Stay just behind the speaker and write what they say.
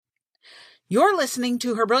You're listening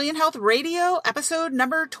to Her Brilliant Health Radio, episode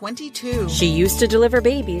number 22. She used to deliver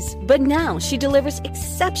babies, but now she delivers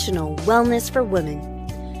exceptional wellness for women.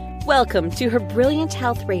 Welcome to Her Brilliant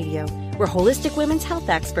Health Radio, where holistic women's health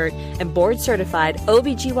expert and board-certified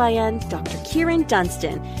OBGYN Dr. Kieran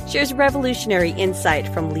Dunstan shares revolutionary insight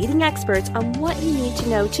from leading experts on what you need to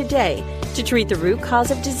know today to treat the root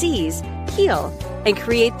cause of disease, heal, and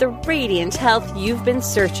create the radiant health you've been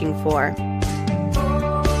searching for.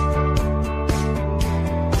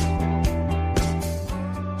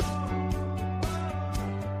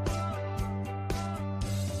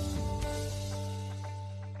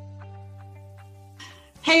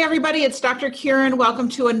 Hey everybody, it's Dr. Kieran. Welcome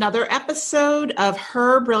to another episode of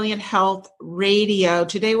Her Brilliant Health Radio.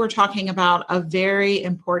 Today we're talking about a very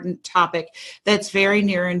important topic that's very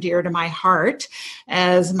near and dear to my heart,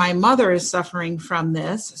 as my mother is suffering from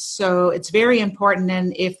this. So it's very important,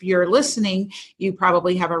 and if you're listening, you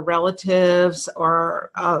probably have a relatives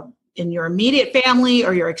or in your immediate family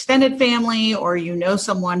or your extended family, or you know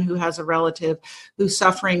someone who has a relative who's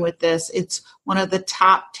suffering with this. It's one of the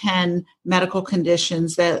top 10 medical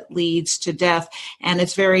conditions that leads to death, and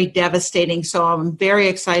it's very devastating. So I'm very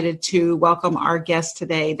excited to welcome our guest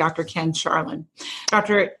today, Dr. Ken Sharlin.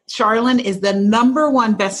 Dr. Sharlin is the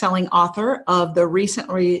 #1 best-selling author of the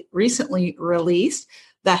recently released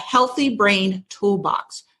The Healthy Brain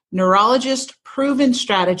Toolbox: Neurologist-Proven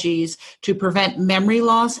Strategies to Prevent Memory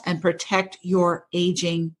Loss and Protect Your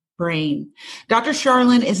Aging Brain. Dr.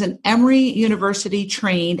 Sharlin is an Emory University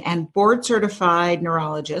trained and board-certified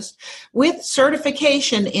neurologist with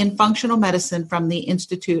certification in functional medicine from the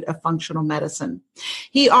Institute of Functional Medicine.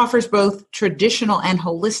 He offers both traditional and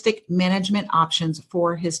holistic management options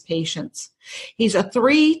for his patients. He's a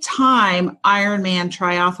 3-time Ironman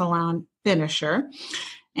triathlon finisher.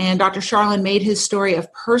 And Dr. Sharlin made his story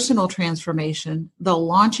of personal transformation the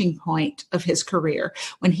launching point of his career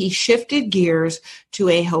when he shifted gears to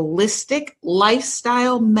a holistic,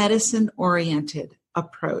 lifestyle medicine-oriented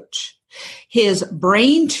approach. His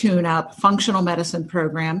Brain Tune-Up functional medicine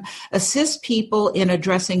program assists people in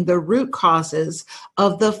addressing the root causes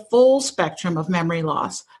of the full spectrum of memory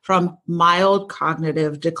loss, from mild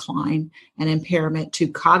cognitive decline and impairment to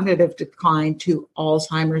cognitive decline to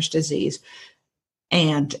Alzheimer's disease,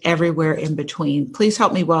 and everywhere in between. Please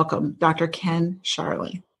help me welcome Dr. Ken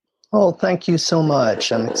Sharlin. Well, thank you so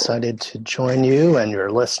much. I'm excited to join you and your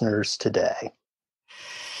listeners today.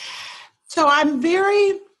 So I'm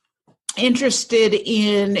very interested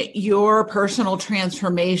in your personal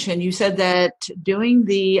transformation. You said that doing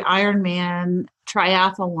the Ironman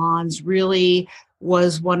triathlons really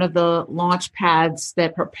was one of the launch pads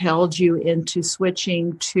that propelled you into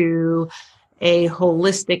switching to a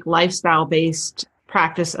holistic lifestyle-based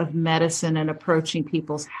practice of medicine and approaching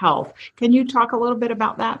people's health. Can you talk a little bit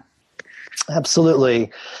about that? Absolutely.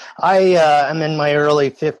 I am in my early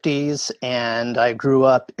 50s, and I grew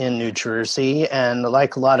up in New Jersey. And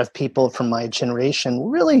like a lot of people from my generation,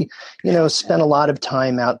 really, spent a lot of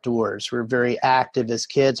time outdoors. We were very active as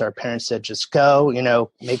kids. Our parents said, just go,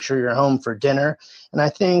 make sure you're home for dinner. And I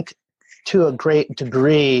think to a great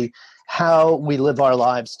degree, how we live our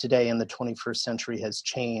lives today in the 21st century has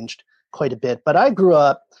changed quite a bit. But I grew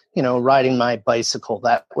up, riding my bicycle.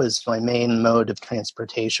 That was my main mode of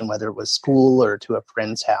transportation, whether it was school or to a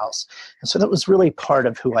friend's house. And so that was really part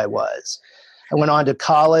of who I was. I went on to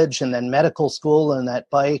college and then medical school, and that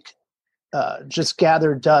bike just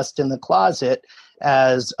gathered dust in the closet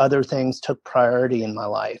as other things took priority in my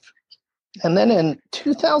life. And then in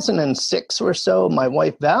 2006 or so, my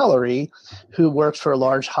wife, Valerie, who works for a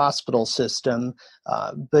large hospital system,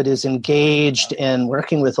 but is engaged in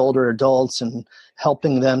working with older adults and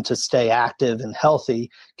helping them to stay active and healthy,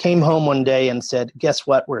 came home one day and said, guess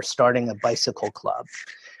what? We're starting a bicycle club.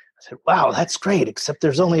 I said, wow, that's great, except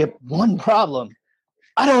there's only one problem.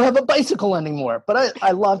 I don't have a bicycle anymore, but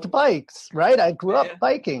I loved bikes, right? I grew up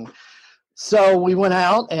biking. So we went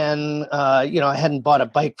out and, I hadn't bought a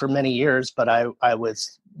bike for many years, but I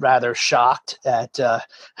was rather shocked at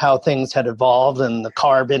how things had evolved and the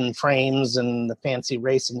carbon frames and the fancy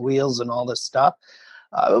racing wheels and all this stuff.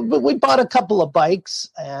 But we bought a couple of bikes,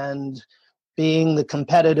 and being the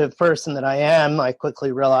competitive person that I am, I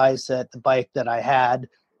quickly realized that the bike that I had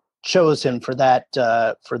chosen for that,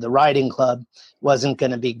 for the riding club, wasn't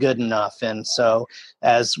going to be good enough. And so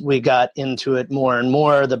as we got into it more and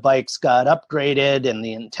more, the bikes got upgraded and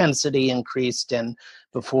the intensity increased. And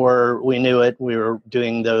before we knew it, we were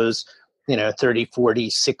doing those, 30, 40,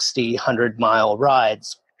 60, 100-mile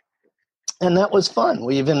rides. And that was fun.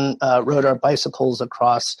 We even rode our bicycles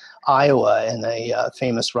across Iowa in a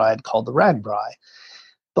famous ride called the RAGBRAI.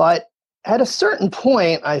 But at a certain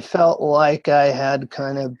point, I felt like I had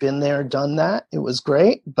kind of been there, done that. It was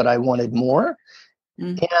great, but I wanted more.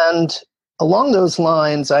 And along those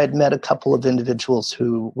lines, I had met a couple of individuals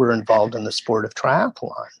who were involved in the sport of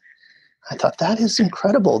triathlon. I thought, that is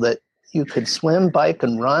incredible that you could swim, bike,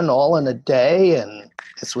 and run all in a day. And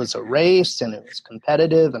this was a race, and it was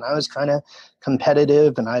competitive. And I was kind of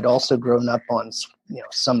competitive. And I'd also grown up on,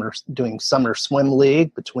 doing summer swim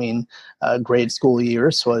league between grade school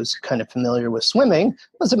years. So I was kind of familiar with swimming.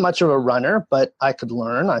 Wasn't much of a runner, but I could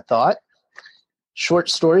learn, I thought. Short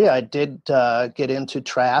story, I did get into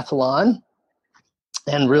triathlon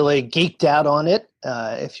and really geeked out on it,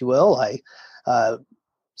 if you will. I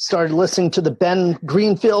started listening to the Ben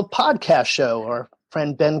Greenfield podcast show, our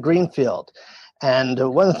friend Ben Greenfield. And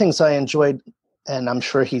one of the things I enjoyed, and I'm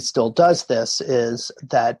sure he still does this, is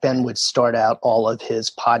that Ben would start out all of his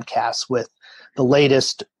podcasts with the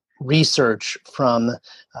latest research from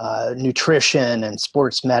nutrition and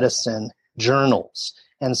sports medicine journals.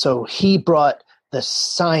 And so he brought the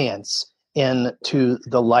science into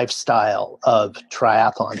the lifestyle of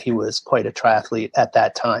triathlon. He was quite a triathlete at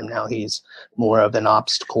that time. Now he's more of an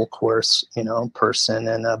obstacle course, person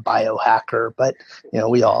and a biohacker. But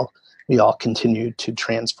we all continue to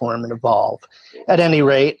transform and evolve. At any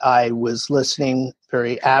rate, I was listening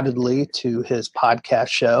very avidly to his podcast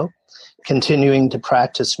show, continuing to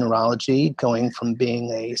practice neurology, going from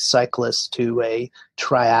being a cyclist to a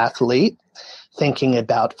triathlete, thinking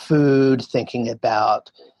about food, thinking about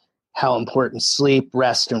how important sleep,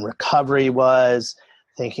 rest, and recovery was,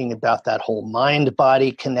 thinking about that whole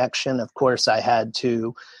mind-body connection. Of course, I had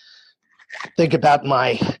to think about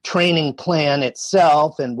my training plan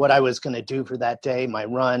itself and what I was going to do for that day, my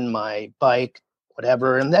run, my bike,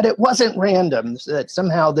 whatever, and that it wasn't random, that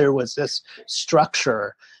somehow there was this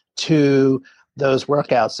structure to those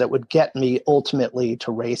workouts that would get me ultimately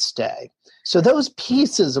to race day. So those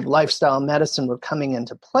pieces of lifestyle medicine were coming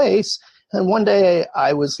into place. And one day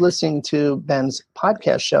I was listening to Ben's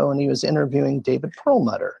podcast show, and he was interviewing David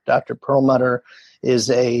Perlmutter. Dr. Perlmutter is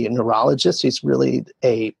a neurologist. He's really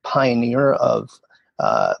a pioneer of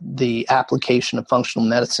the application of functional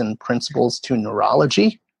medicine principles to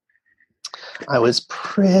neurology. I was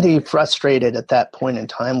pretty frustrated at that point in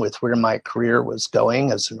time with where my career was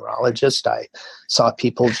going as a neurologist. I saw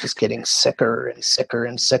people just getting sicker and sicker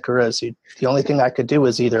and sicker. The only thing I could do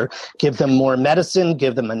was either give them more medicine,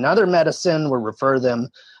 give them another medicine, or refer them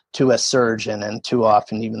to a surgeon. And too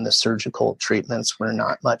often, even the surgical treatments were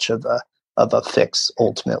not much of a fix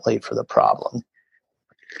ultimately for the problem.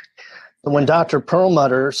 But when Dr.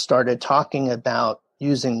 Perlmutter started talking about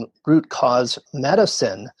using root cause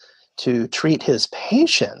medicine to treat his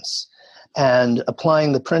patients and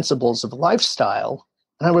applying the principles of lifestyle,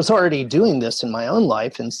 and I was already doing this in my own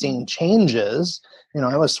life and seeing changes.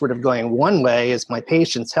 I was sort of going one way as my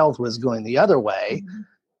patient's health was going the other way. Mm-hmm.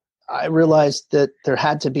 I realized that there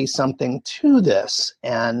had to be something to this.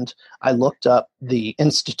 And I looked up the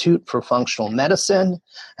Institute for Functional Medicine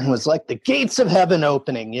and was like the gates of heaven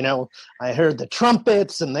opening. I heard the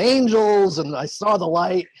trumpets and the angels and I saw the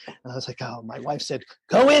light. And I was like, oh, my wife said,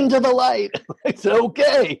 go into the light. I said,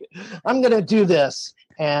 okay, I'm going to do this.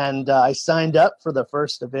 And I signed up for the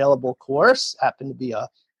first available course, happened to be a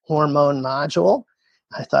hormone module.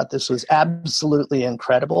 I thought this was absolutely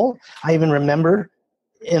incredible. I even remember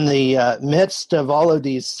in the midst of all of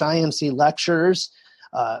these science-y lectures,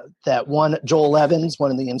 that Joel Evans,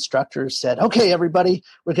 one of the instructors, said, okay, everybody,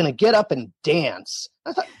 we're going to get up and dance.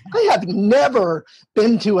 I thought, I have never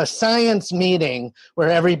been to a science meeting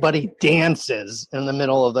where everybody dances in the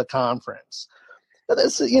middle of the conference. But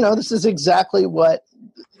this is exactly what,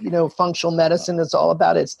 functional medicine is all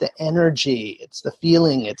about. It's the energy, it's the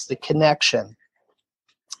feeling, it's the connection.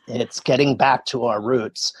 It's getting back to our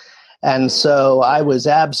roots. And so I was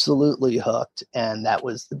absolutely hooked, and that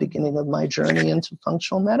was the beginning of my journey into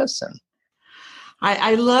functional medicine.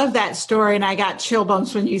 I love that story, and I got chill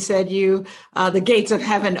bumps when you said the gates of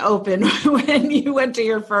heaven opened when you went to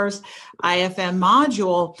your first IFM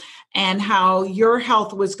module, and how your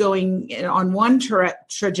health was going on one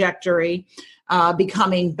trajectory,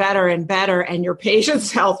 becoming better and better, and your patient's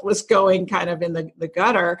health was going kind of in the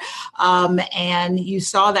gutter. And you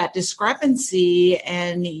saw that discrepancy,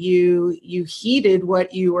 and you heeded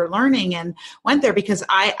what you were learning and went there, because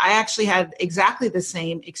I actually had exactly the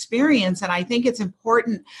same experience. And I think it's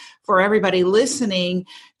important for everybody listening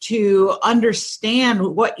to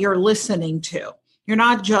understand what you're listening to. You're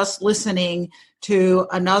not just listening to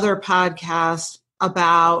another podcast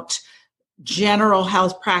about general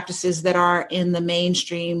health practices that are in the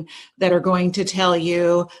mainstream that are going to tell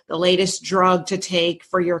you the latest drug to take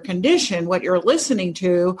for your condition. What you're listening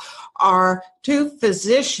to are two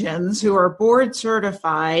physicians who are board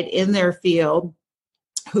certified in their field,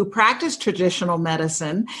 who practice traditional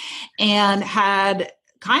medicine and had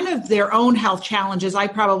kind of their own health challenges. I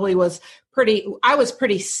was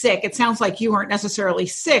pretty sick. It sounds like you weren't necessarily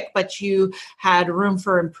sick, but you had room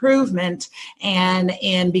for improvement. And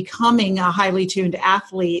in becoming a highly tuned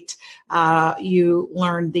athlete, you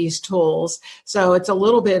learned these tools. So it's a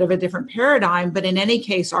little bit of a different paradigm, but in any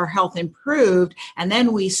case, our health improved. And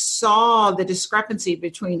then we saw the discrepancy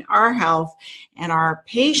between our health and our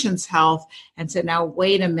patient's health and said, now,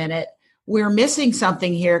 wait a minute. We're missing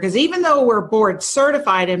something here, because even though we're board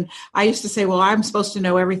certified, and I used to say, well, I'm supposed to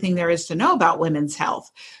know everything there is to know about women's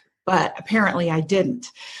health, but apparently I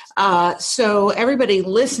didn't. So everybody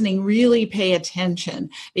listening, really pay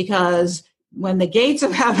attention, because when the gates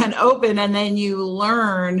of heaven open and then you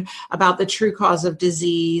learn about the true cause of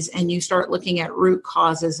disease and you start looking at root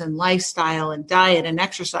causes and lifestyle and diet and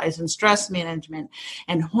exercise and stress management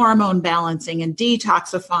and hormone balancing and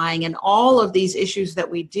detoxifying and all of these issues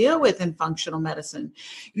that we deal with in functional medicine,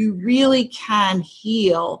 you really can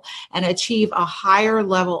heal and achieve a higher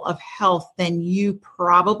level of health than you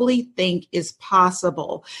probably think is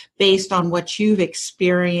possible based on what you've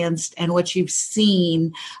experienced and what you've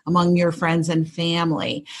seen among your friends and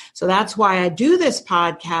family. So that's why I do this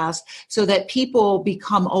podcast, so that people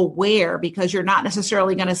become aware, because you're not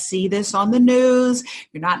necessarily going to see this on the news.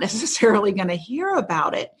 You're not necessarily going to hear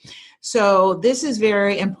about it. So this is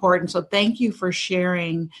very important. So thank you for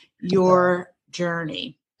sharing your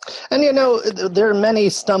journey. And, there are many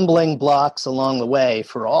stumbling blocks along the way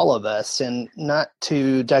for all of us. And not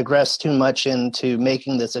to digress too much into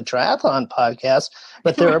making this a triathlon podcast,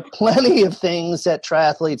 but there are plenty of things that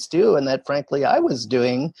triathletes do and that, frankly, I was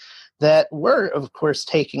doing that were, of course,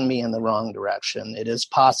 taking me in the wrong direction. It is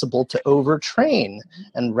possible to overtrain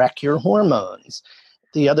and wreck your hormones.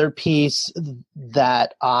 The other piece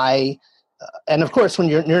that and of course, when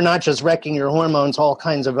you're not just wrecking your hormones, all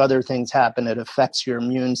kinds of other things happen. It affects your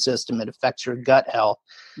immune system. It affects your gut health.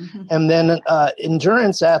 Mm-hmm. And then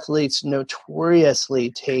endurance athletes notoriously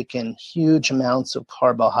take in huge amounts of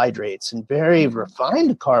carbohydrates, and very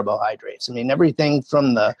refined carbohydrates. I mean, everything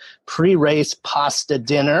from the pre-race pasta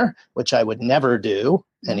dinner, which I would never do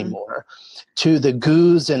anymore, to the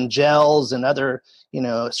goos and gels and other,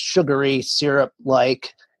 sugary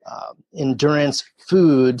syrup-like endurance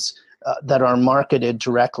foods that are marketed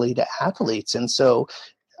directly to athletes. And so,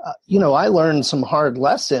 I learned some hard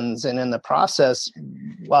lessons. And in the process,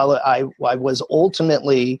 while I was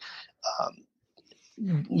ultimately,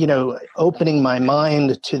 opening my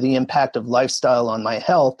mind to the impact of lifestyle on my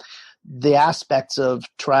health, the aspects of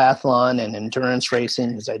triathlon and endurance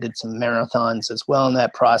racing, because I did some marathons as well in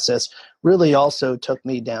that process, really also took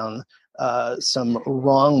me down some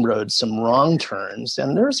wrong roads, some wrong turns.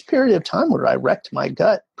 And there was a period of time where I wrecked my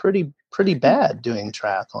gut pretty bad doing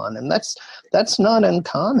triathlon. And that's not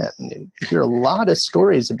uncommon. You hear a lot of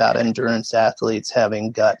stories about endurance athletes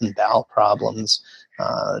having gut and bowel problems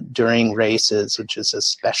during races, which is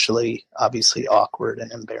especially obviously awkward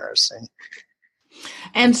and embarrassing.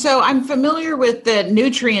 And so I'm familiar with the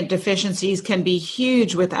nutrient deficiencies can be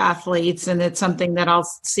huge with athletes, and it's something that I'll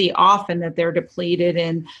see often, that they're depleted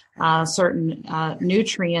in certain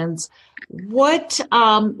nutrients. What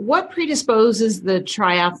predisposes the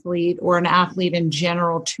triathlete or an athlete in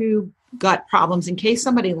general to gut problems, in case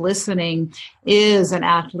somebody listening is an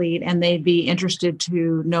athlete and they'd be interested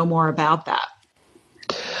to know more about that?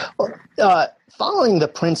 Well, following the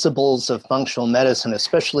principles of functional medicine,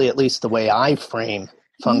 especially at least the way I frame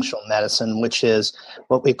functional medicine, which is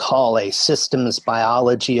what we call a systems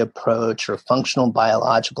biology approach, or functional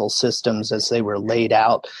biological systems as they were laid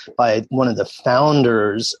out by one of the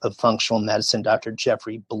founders of functional medicine, Dr.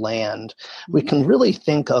 Jeffrey Bland, we can really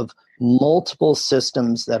think of multiple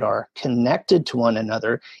systems that are connected to one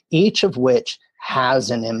another, each of which has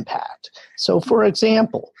an impact. So, for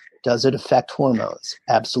example, does it affect hormones?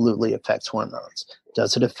 Absolutely affects hormones.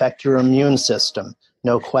 Does it affect your immune system?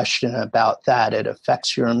 No question about that. It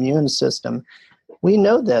affects your immune system. We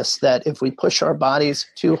know this, that if we push our bodies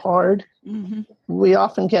too hard, we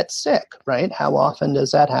often get sick, right? How often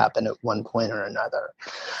does that happen at one point or another?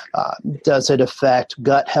 Does it affect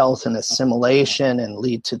gut health and assimilation and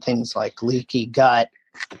lead to things like leaky gut?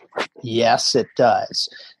 Yes, it does.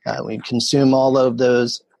 We consume all of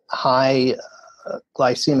those high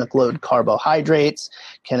glycemic load carbohydrates.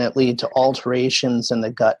 Can it lead to alterations in the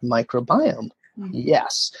gut microbiome?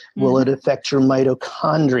 Yes. Will it affect your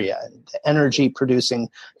mitochondria, the energy-producing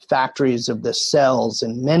factories of the cells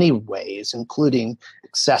in many ways, including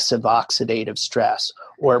excessive oxidative stress,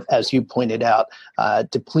 or, as you pointed out,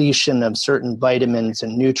 depletion of certain vitamins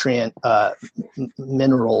and nutrient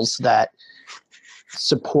minerals that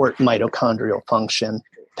support mitochondrial function,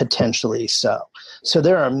 potentially so. So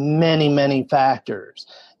there are many, many factors.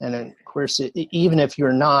 And of course, even if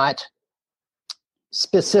you're not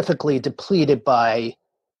specifically depleted by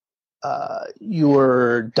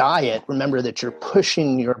your diet, remember that you're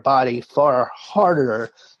pushing your body far harder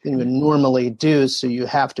than you would normally do. So you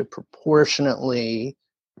have to proportionately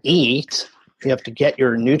eat. You have to get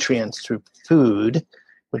your nutrients through food,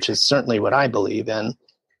 which is certainly what I believe in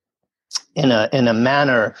a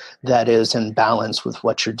manner that is in balance with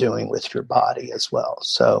what you're doing with your body as well.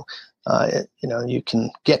 So, you can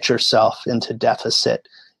get yourself into deficit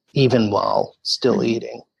even while still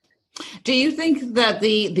eating. Do you think that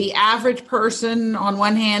the average person on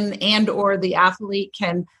one hand and or the athlete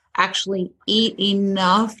can actually eat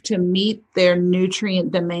enough to meet their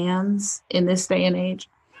nutrient demands in this day and age?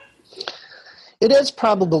 It is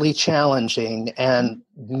probably challenging, and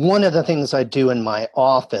one of the things I do in my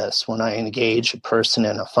office when I engage a person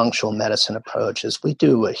in a functional medicine approach is we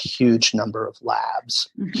do a huge number of labs,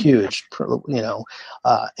 huge,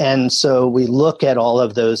 and so we look at all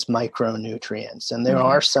of those micronutrients, and there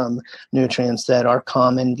are some nutrients that are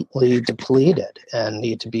commonly depleted and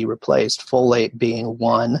need to be replaced, folate being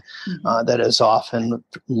one that is often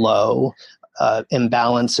low,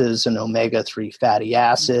 imbalances in omega-3 fatty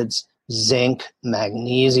acids, zinc,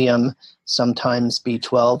 magnesium, sometimes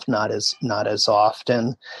B12, not as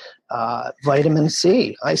often. Vitamin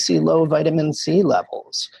C, I see low vitamin C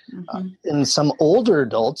levels. In some older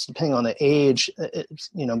adults, depending on the age,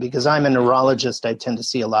 because I'm a neurologist, I tend to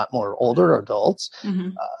see a lot more older adults.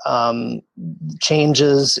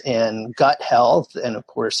 Changes in gut health, and of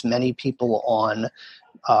course, many people on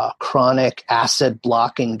chronic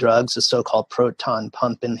acid-blocking drugs, the so-called proton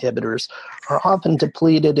pump inhibitors, are often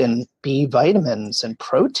depleted in B vitamins and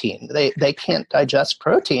protein. They can't digest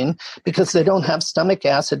protein because they don't have stomach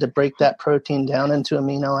acid to break that protein down into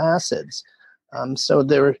amino acids. So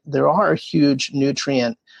there are huge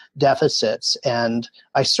nutrient deficits, and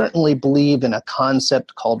I certainly believe in a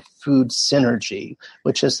concept called food synergy,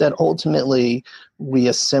 which is that ultimately we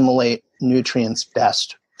assimilate nutrients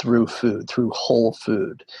best through food, through whole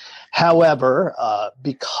food. However,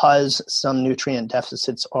 because some nutrient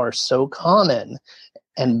deficits are so common,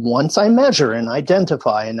 and once I measure and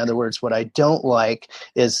identify, in other words, what I don't like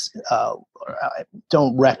is, I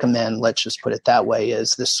don't recommend, let's just put it that way,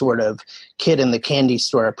 is this sort of kid in the candy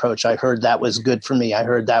store approach. I heard that was good for me. I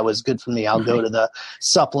heard that was good for me. I'll go to the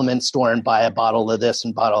supplement store and buy a bottle of this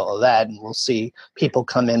and bottle of that. And we'll see people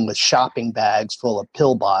come in with shopping bags full of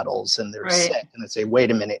pill bottles and they're sick. And they say,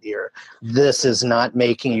 wait a minute here. This is not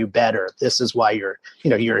making you better. This is why you're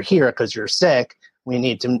here because you're sick. We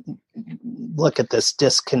need to look at this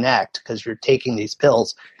disconnect because you're taking these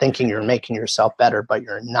pills thinking you're making yourself better, but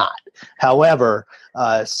you're not. However,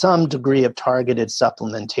 some degree of targeted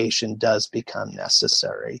supplementation does become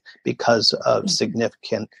necessary because of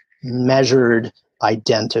significant measured,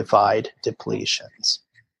 identified depletions.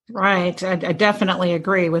 Right. I definitely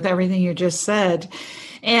agree with everything you just said.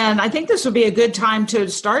 And I think this would be a good time to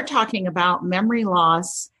start talking about memory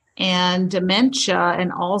loss and dementia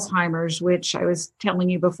and Alzheimer's, which I was telling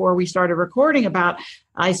you before we started recording about.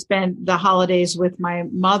 I spent the holidays with my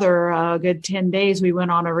mother, a good 10 days. We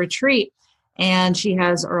went on a retreat, and she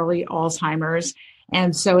has early Alzheimer's.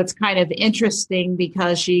 And so it's kind of interesting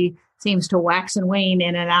because she seems to wax and wane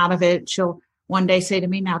in and out of it. She'll one day say to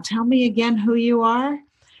me, now tell me again who you are.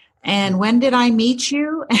 And when did I meet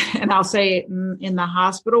you? And I'll say, in the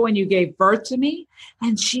hospital when you gave birth to me.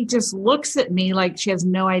 And she just looks at me like she has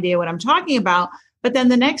no idea what I'm talking about. But then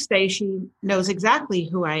the next day she knows exactly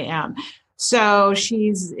who I am. So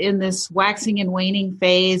she's in this waxing and waning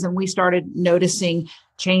phase. And we started noticing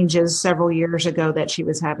changes several years ago that she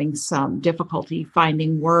was having some difficulty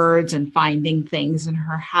finding words and finding things in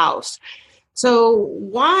her house. So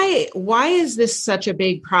why is this such a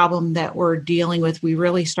big problem that we're dealing with? We're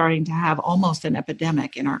really starting to have almost an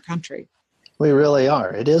epidemic in our country. We really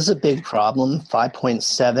are. It is a big problem.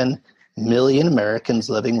 5.7 million Americans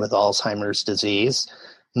living with Alzheimer's disease.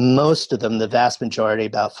 Most of them, the vast majority,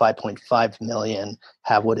 about 5.5 million,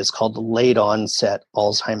 have what is called late onset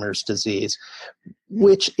Alzheimer's disease,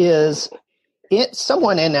 which is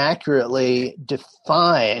somewhat inaccurately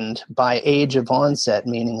defined by age of onset,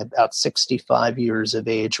 meaning about 65 years of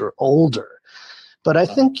age or older. But I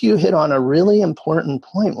think you hit on a really important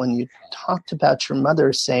point when you talked about your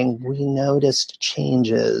mother saying, we noticed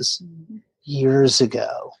changes years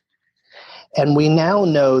ago. And we now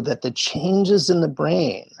know that the changes in the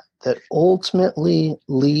brain that ultimately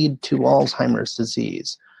lead to Alzheimer's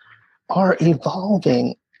disease are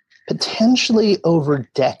evolving potentially over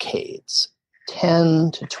decades,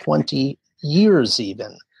 10 to 20 years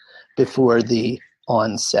even, before the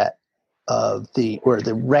onset of the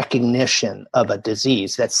recognition of a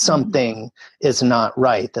disease, that something is not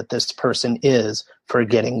right, that this person is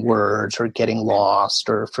forgetting words or getting lost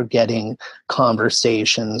or forgetting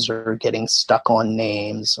conversations or getting stuck on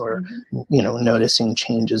names or, noticing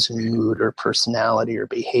changes in mood or personality or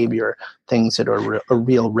behavior, things that are a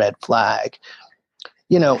real red flag.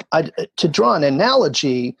 To draw an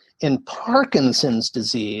analogy, in Parkinson's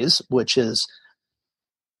disease, which is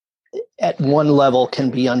at one level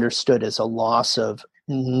can be understood as a loss of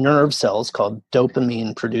nerve cells called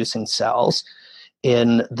dopamine producing cells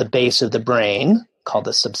in the base of the brain called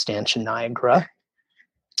the substantia nigra.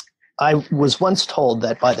 I was once told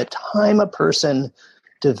that by the time a person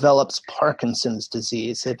develops Parkinson's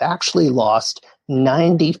disease, they've actually lost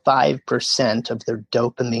 95% of their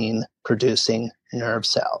dopamine producing nerve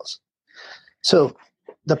cells. So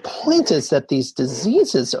the point is that these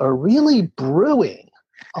diseases are really brewing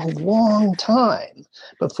a long time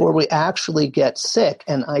before we actually get sick.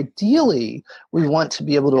 And ideally, we want to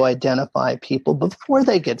be able to identify people before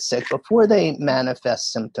they get sick, before they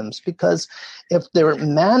manifest symptoms, because if they're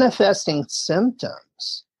manifesting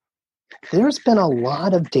symptoms, there's been a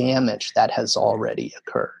lot of damage that has already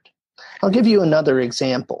occurred. I'll give you another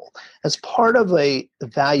example. As part of an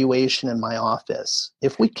evaluation in my office,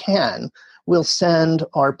 if we can, we'll send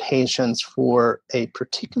our patients for a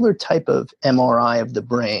particular type of MRI of the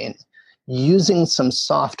brain using some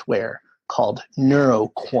software called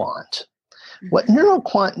NeuroQuant. What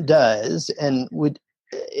NeuroQuant does, and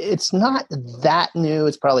it's not that new,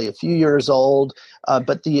 it's probably a few years old,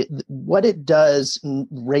 but what it does,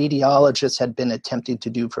 radiologists had been attempting to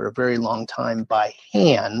do for a very long time by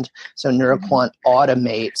hand. So NeuroQuant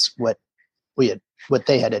automates what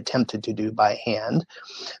they had attempted to do by hand,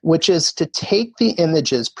 which is to take the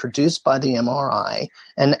images produced by the MRI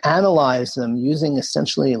and analyze them using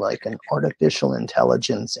essentially like an artificial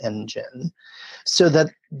intelligence engine so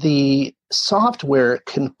that the software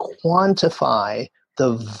can quantify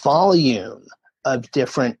the volume of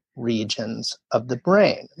different regions of the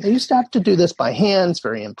brain. They used to have to do this by hand, it's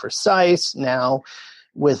very imprecise. Now,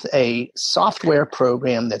 with a software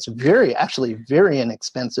program that's very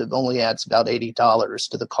inexpensive, only adds about $80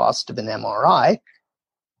 to the cost of an MRI,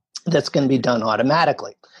 that's going to be done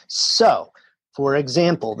automatically. So, for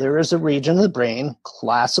example, there is a region of the brain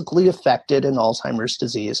classically affected in Alzheimer's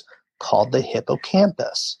disease called the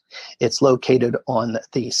hippocampus. It's located on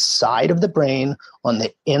the side of the brain, on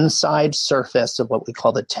the inside surface of what we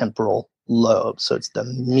call the temporal lobe. So it's the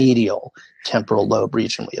medial temporal lobe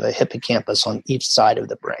region. We have a hippocampus on each side of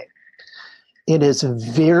the brain. It is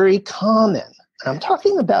very common, and I'm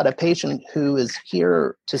talking about a patient who is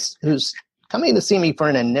who's coming to see me for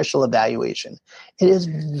an initial evaluation. It is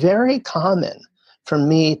very common for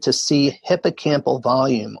me to see hippocampal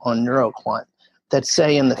volume on NeuroQuant that's,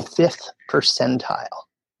 say, in the 5th percentile,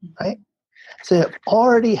 right? So you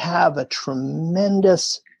already have a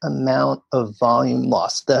tremendous amount of volume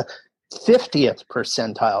loss. The 50th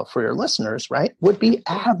percentile for your listeners, right, would be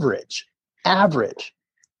average.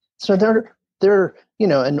 So they're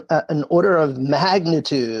an order of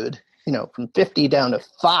magnitude, from 50 down to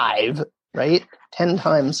 5, right, 10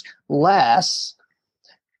 times less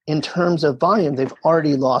in terms of volume. They've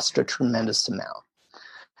already lost a tremendous amount.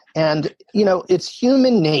 And, it's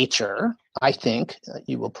human nature, I think,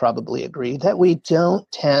 you will probably agree, that we don't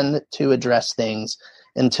tend to address things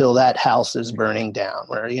until that house is burning down.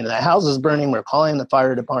 Where, the house is burning, we're calling the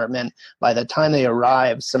fire department. By the time they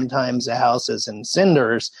arrive, sometimes the house is in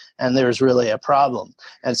cinders and there's really a problem.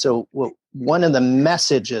 And so one of the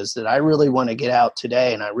messages that I really want to get out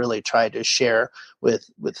today, and I really try to share with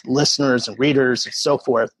listeners and readers and so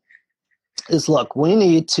forth, is look, we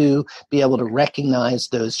need to be able to recognize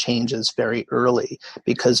those changes very early,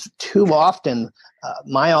 because too often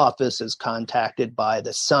my office is contacted by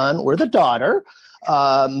the son or the daughter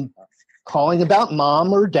calling about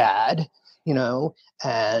mom or dad,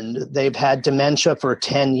 and they've had dementia for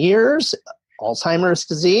 10 years, Alzheimer's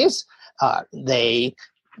disease. They,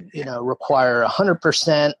 require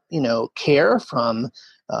 100%, care from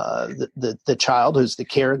the child who's the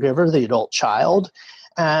caregiver, the adult child.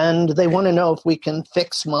 And they want to know if we can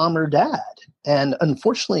fix mom or dad. And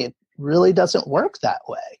unfortunately, it really doesn't work that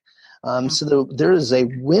way. So there is a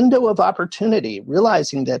window of opportunity,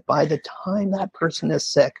 realizing that by the time that person is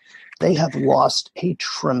sick, they have lost a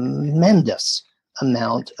tremendous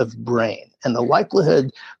amount of brain. And the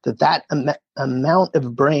likelihood that that amount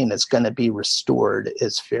of brain is going to be restored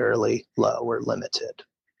is fairly low or limited.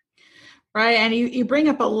 Right. And you bring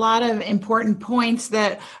up a lot of important points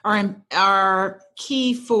that are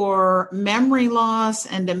key for memory loss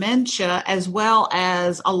and dementia, as well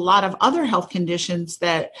as a lot of other health conditions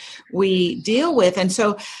that we deal with. And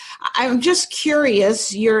so I'm just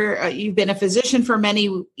curious, you've been a physician for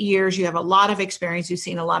many years. You have a lot of experience. You've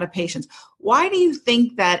seen a lot of patients. Why do you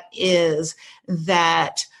think that is,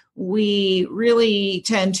 that we really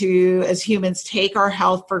tend to, as humans, take our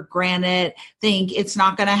health for granted, think it's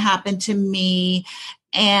not going to happen to me?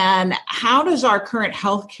 And how does our current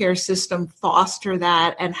healthcare system foster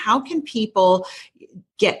that? And how can people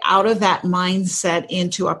get out of that mindset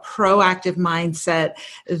into a proactive mindset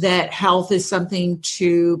that health is something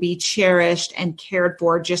to be cherished and cared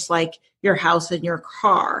for, just like your house and your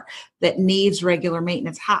car that needs regular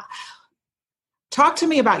maintenance? Talk to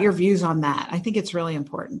me about your views on that. I think it's really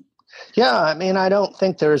important. Yeah, I mean, I don't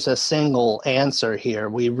think there's a single answer here.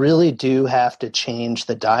 We really do have to change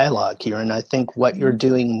the dialogue here. And I think what you're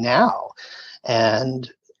doing now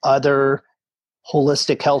and other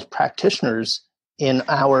holistic health practitioners in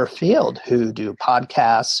our field who do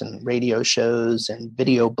podcasts and radio shows and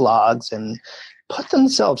video blogs and put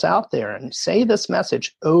themselves out there and say this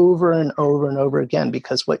message over and over and over again,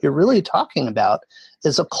 because what you're really talking about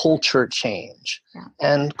is a culture change. Yeah.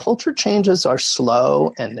 And culture changes are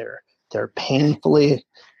slow and they're painfully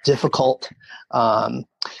difficult. I'm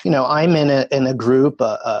in a group,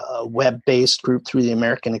 a web-based group through the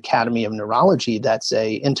American Academy of Neurology. That's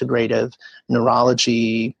a integrative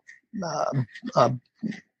neurology,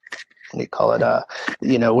 what do you call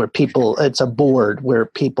it? Where people, it's a board where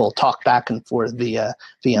people talk back and forth via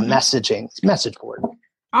messaging. It's a message board.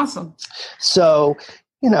 Awesome. So,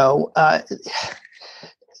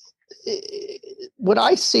 what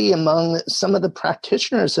I see among some of the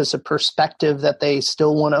practitioners is a perspective that they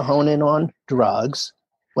still want to hone in on drugs,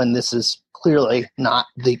 when this is clearly not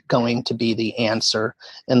going to be the answer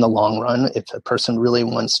in the long run if a person really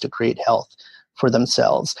wants to create health for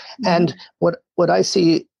themselves. Mm-hmm. And what I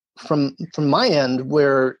see from my end,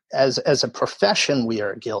 where as a profession we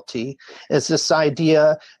are guilty, is this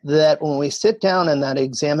idea that when we sit down in that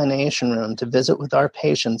examination room to visit with our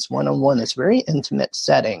patients one-on-one, it's a very intimate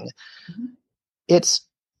setting. Mm-hmm. It's,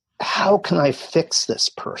 how can I fix this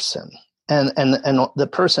person? And the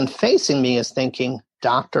person facing me is thinking,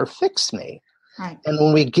 doctor, fix me. Right. And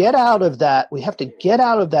when we get out of that, we have to get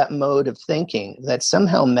out of that mode of thinking that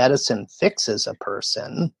somehow medicine fixes a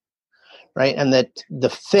person, right? And that the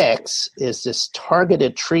fix is this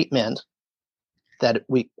targeted treatment that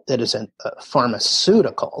is a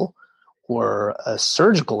pharmaceutical or a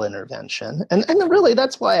surgical intervention. And really,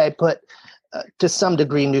 that's why I put, to some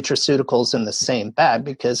degree, nutraceuticals in the same bag,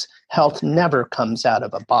 because health never comes out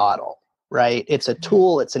of a bottle, right? It's a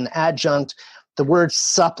tool, it's an adjunct. The word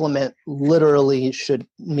supplement literally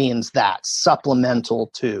means that, supplemental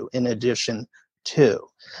to, in addition to.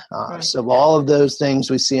 Right. So all of those things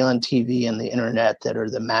we see on TV and the internet that are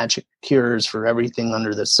the magic cures for everything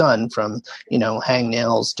under the sun, from,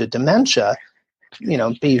 hangnails to dementia,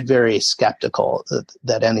 be very skeptical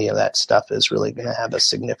that any of that stuff is really going to have a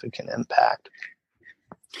significant impact.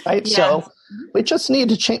 Right. Yeah. So we just need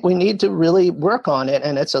to change. We need to really work on it.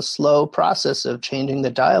 And it's a slow process of changing the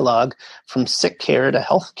dialogue from sick care to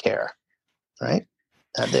health care. Right.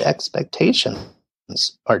 The expectations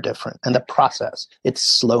are different. And the process, it's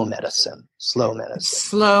slow medicine. Slow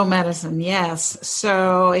medicine. Yes.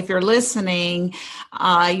 So if you're listening,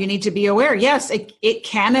 you need to be aware. Yes, it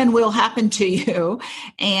can and will happen to you.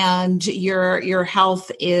 And your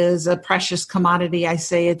health is a precious commodity. I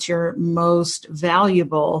say it's your most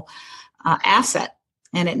valuable asset.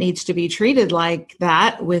 And it needs to be treated like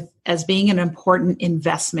that, as being an important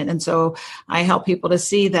investment. And so I help people to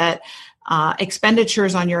see that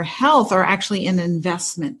expenditures on your health are actually an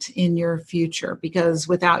investment in your future, because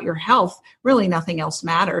without your health, really nothing else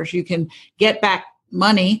matters. You can get back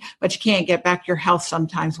money, but you can't get back your health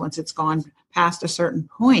sometimes once it's gone past a certain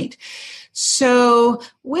point. So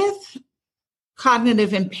with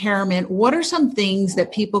cognitive impairment, what are some things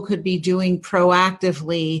that people could be doing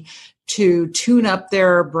proactively to tune up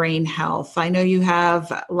their brain health? I know you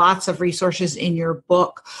have lots of resources in your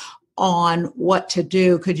book on what to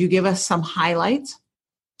do. Could you give us some highlights?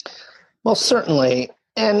 Well, certainly.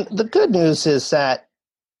 And the good news is that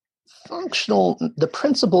the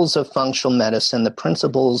principles of functional medicine, the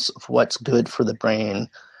principles of what's good for the brain,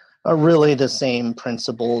 are really the same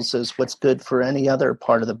principles as what's good for any other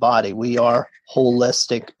part of the body. We are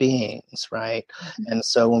holistic beings, right? And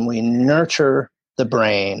so when we nurture the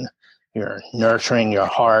brain, you're nurturing your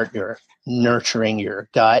heart, you're nurturing your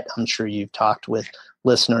gut. I'm sure you've talked with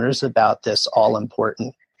listeners about this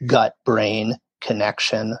all-important gut-brain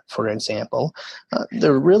connection, for example.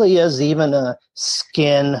 There really is even a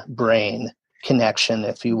skin-brain connection,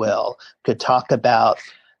 if you will. Could talk about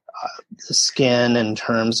the skin in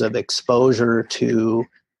terms of exposure to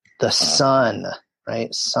the sun,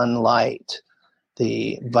 right? Sunlight,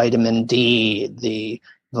 the vitamin D, the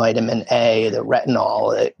vitamin A, the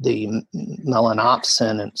retinol, the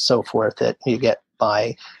melanopsin, and so forth that you get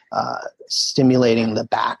by stimulating the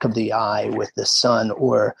back of the eye with the sun,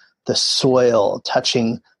 or the soil,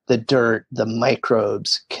 touching the dirt, the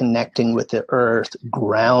microbes, connecting with the earth,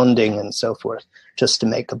 grounding, and so forth, just to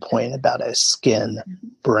make a point about a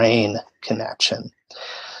skin-brain connection.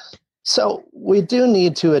 So we do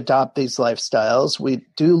need to adopt these lifestyles. We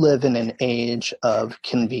do live in an age of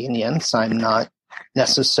convenience. I'm not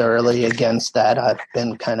necessarily against that. I've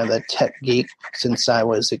been kind of a tech geek since I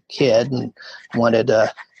was a kid and wanted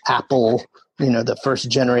a Apple, the first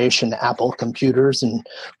generation Apple computers, and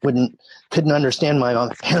couldn't understand why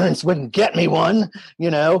my parents wouldn't get me one,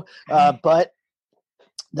 but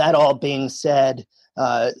that all being said,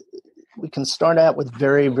 we can start out with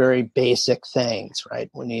very, very basic things, right?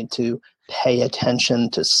 We need to pay attention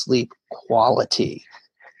to sleep quality.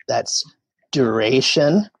 That's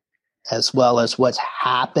duration, as well as what's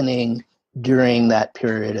happening during that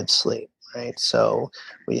period of sleep, right? So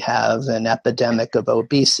we have an epidemic of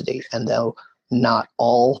obesity, and though not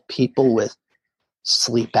all people with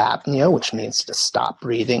sleep apnea, which means to stop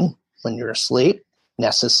breathing when you're asleep,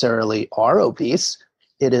 necessarily are obese,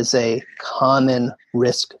 it is a common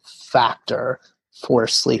risk factor for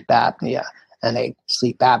sleep apnea, and a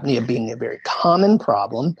sleep apnea being a very common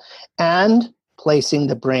problem and placing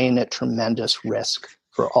the brain at tremendous risk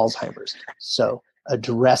for Alzheimer's. So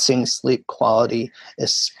addressing sleep quality,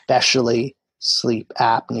 especially sleep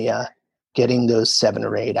apnea, getting those 7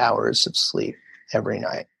 or 8 hours of sleep every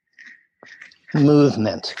night.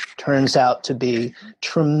 Movement turns out to be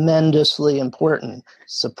tremendously important.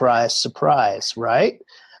 Surprise, surprise, right?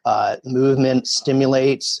 Movement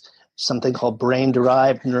stimulates something called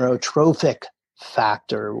brain-derived neurotrophic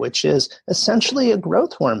factor, which is essentially a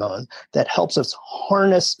growth hormone that helps us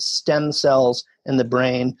harness stem cells in the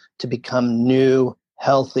brain to become new,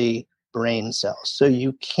 healthy brain cells. So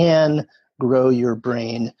you can grow your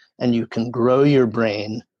brain, and you can grow your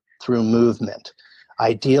brain through movement.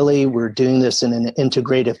 Ideally, we're doing this in an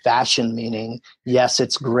integrative fashion, meaning, yes,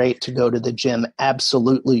 it's great to go to the gym.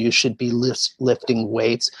 Absolutely, you should be lifting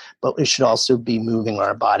weights, but we should also be moving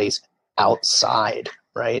our bodies outside,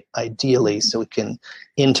 right? Ideally, so we can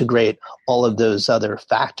integrate all of those other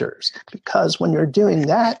factors. Because when you're doing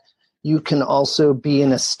that, you can also be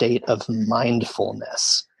in a state of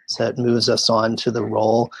mindfulness. So it moves us on to the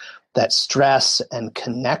role that stress and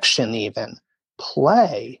connection even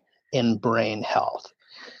play in brain health.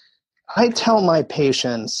 I tell my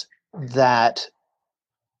patients that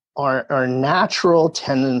our natural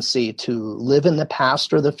tendency to live in the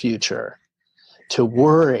past or the future, to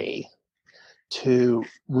worry, to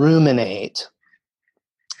ruminate,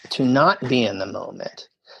 to not be in the moment,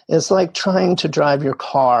 is like trying to drive your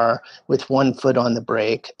car with one foot on the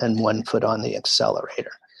brake and one foot on the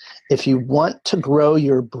accelerator. If you want to grow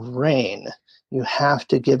your brain, you have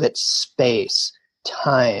to give it space,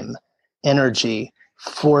 time, energy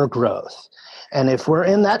for growth. And if we're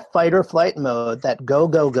in that fight or flight mode, that go,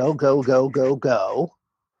 go, go, go, go, go, go,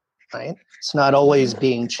 right? It's not always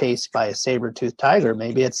being chased by a saber-toothed tiger.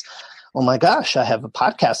 Maybe it's, oh my gosh, I have a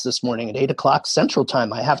podcast this morning at 8 o'clock Central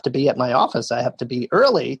Time. I have to be at my office. I have to be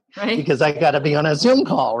early because I got to be on a Zoom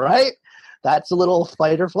call, right? That's a little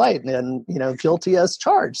fight or flight, and, guilty as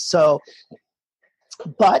charged. So,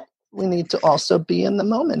 but we need to also be in the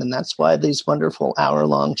moment. And that's why these wonderful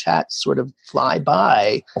hour-long chats sort of fly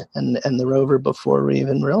by and they're over before we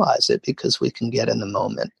even realize it, because we can get in the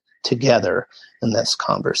moment together in this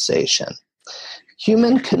conversation.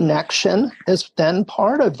 Human connection is then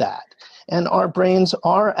part of that. And our brains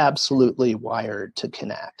are absolutely wired to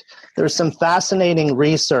connect. There's some fascinating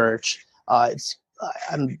research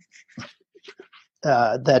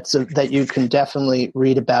that you can definitely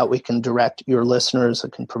read about. We can direct your listeners, I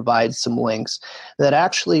can provide some links that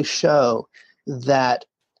actually show that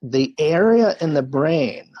the area in the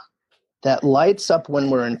brain that lights up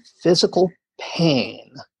when we're in physical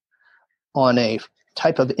pain on a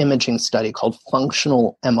type of imaging study called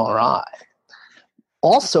functional MRI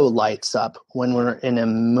also lights up when we're in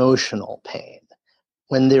emotional pain.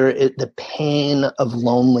 when there is the pain of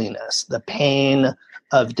loneliness, the pain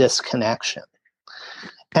of disconnection.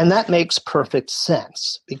 And that makes perfect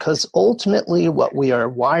sense, because ultimately what we are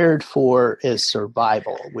wired for is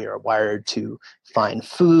survival. We are wired to find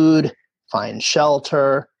food, find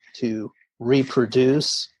shelter, to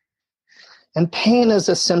reproduce. And pain is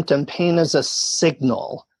a symptom, pain is a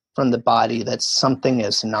signal from the body that something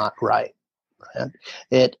is not right.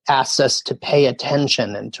 It asks us to pay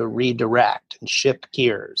attention and to redirect and shift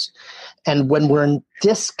gears. And when we're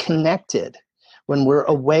disconnected, when we're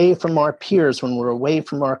away from our peers, when we're away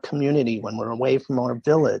from our community, when we're away from our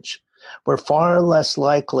village, we're far less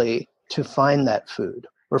likely to find that food.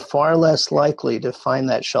 We're far less likely to find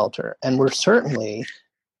that shelter. And we're certainly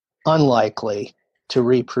unlikely to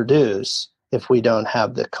reproduce if we don't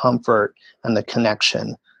have the comfort and the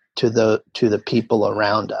connection to the people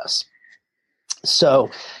around us. So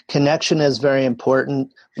connection is very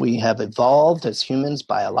important. We have evolved as humans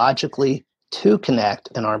biologically to connect,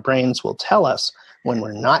 and our brains will tell us when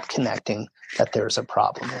we're not connecting that there's a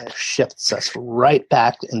problem. And it shifts us right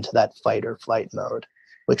back into that fight or flight mode,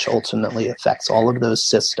 which ultimately affects all of those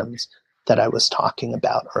systems that I was talking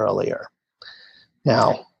about earlier.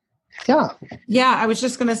 Now, Yeah, I was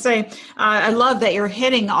just going to say, I love that you're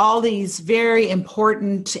hitting all these very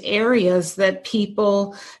important areas that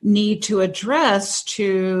people need to address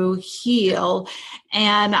to heal.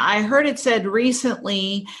 And I heard it said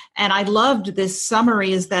recently, and I loved this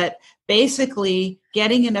summary, is that basically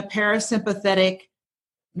getting in a parasympathetic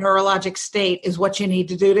neurologic state is what you need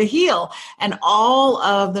to do to heal. And all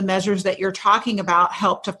of the measures that you're talking about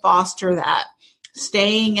help to foster that.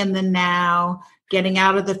 Staying in the now, getting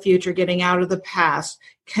out of the future, getting out of the past,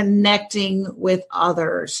 connecting with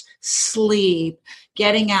others, sleep,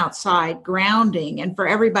 getting outside, grounding. And for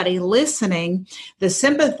everybody listening, the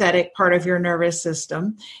sympathetic part of your nervous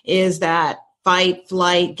system is that fight,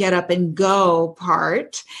 flight, get up and go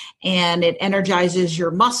part. And it energizes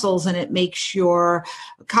your muscles and it makes your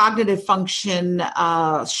cognitive function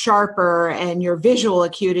sharper and your visual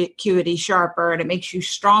acuity sharper. And it makes you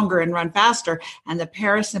stronger and run faster. And the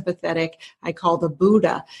parasympathetic, I call the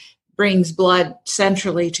Buddha, brings blood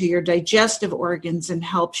centrally to your digestive organs and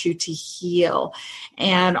helps you to heal.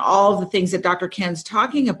 And all the things that Dr. Ken's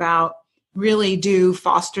talking about really do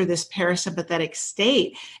foster this parasympathetic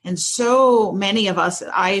state. And so many of us,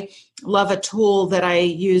 I love a tool that I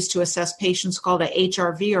use to assess patients called a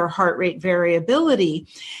HRV, or heart rate variability.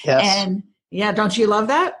 Yes. And yeah, don't you love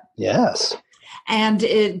that? Yes. And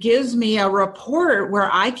it gives me a report where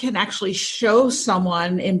I can actually show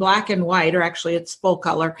someone in black and white, or actually it's full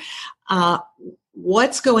color,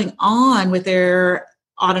 what's going on with their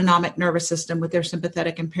autonomic nervous system, with their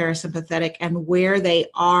sympathetic and parasympathetic, and where they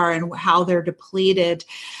are and how they're depleted.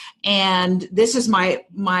 And this is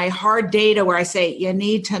my hard data where I say, you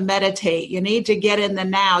need to meditate, you need to get in the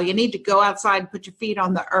now, you need to go outside and put your feet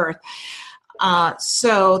on the earth.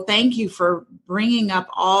 So thank you for bringing up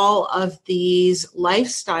all of these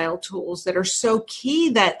lifestyle tools that are so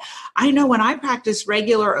key, that I know when I practice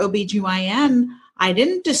regular OBGYN, I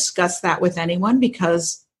didn't discuss that with anyone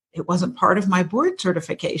because it wasn't part of my board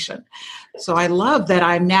certification. So I love that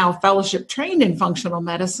I'm now fellowship trained in functional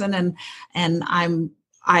medicine, and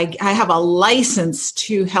I have a license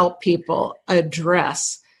to help people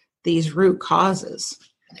address these root causes.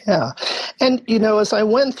 Yeah. And, as I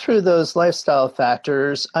went through those lifestyle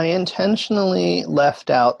factors, I intentionally left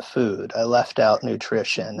out food. I left out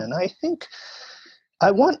nutrition. And I think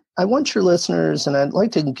I want your listeners, and I'd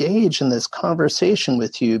like to engage in this conversation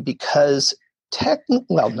with you, because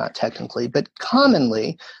not technically, but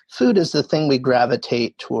commonly, food is the thing we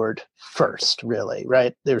gravitate toward first, really,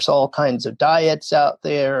 right? There's all kinds of diets out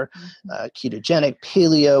there, ketogenic,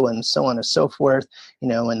 paleo, and so on and so forth,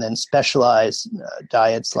 and then specialized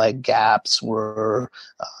diets like GAPS, or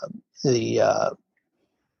the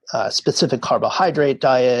specific carbohydrate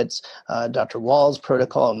diets, Dr. Wall's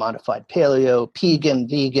protocol, modified paleo, Pegan,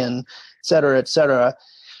 vegan, et cetera, et cetera.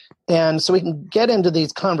 And so we can get into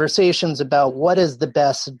these conversations about what is the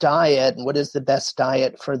best diet and what is the best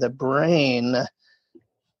diet for the brain.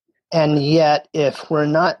 And yet, if we're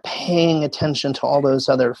not paying attention to all those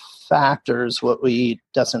other factors, what we eat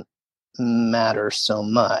doesn't matter so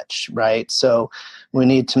much, right? So we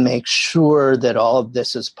need to make sure that all of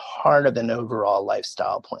this is part of an overall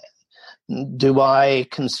lifestyle plan. Do I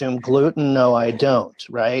consume gluten? No, I don't,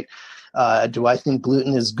 right? Do I think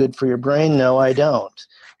gluten is good for your brain? No, I don't.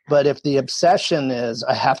 But if the obsession is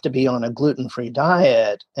I have to be on a gluten-free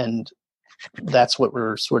diet, and that's what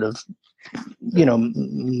we're sort of,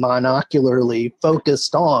 monocularly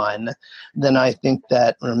focused on, then I think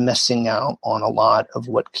that we're missing out on a lot of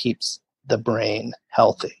what keeps the brain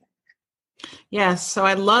healthy. Yes. So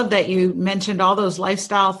I love that you mentioned all those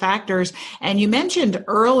lifestyle factors. And you mentioned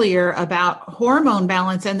earlier about hormone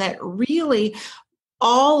balance, and that really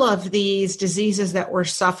all of these diseases that we're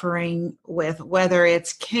suffering with, whether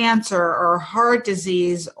it's cancer or heart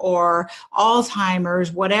disease or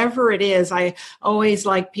Alzheimer's, whatever it is, I always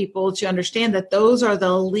like people to understand that those are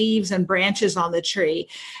the leaves and branches on the tree.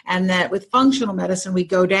 And that with functional medicine, we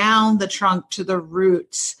go down the trunk to the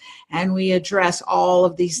roots and we address all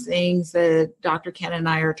of these things that Dr. Ken and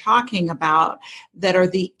I are talking about that are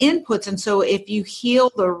the inputs. And so if you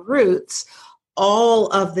heal the roots, all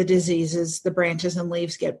of the diseases, the branches and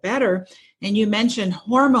leaves get better. And you mentioned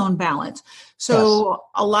hormone balance. So yes,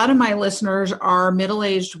 a lot of my listeners are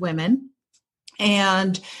middle-aged women,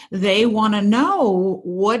 and they want to know,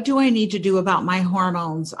 what do I need to do about my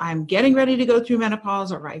hormones? I'm getting ready to go through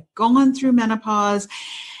menopause, or I've gone through menopause,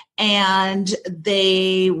 and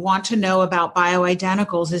they want to know about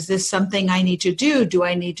bioidenticals. Is this something I need to do? Do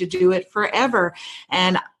I need to do it forever?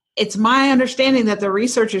 And it's my understanding that the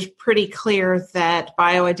research is pretty clear that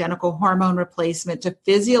bioidentical hormone replacement to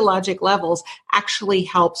physiologic levels actually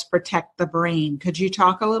helps protect the brain. Could you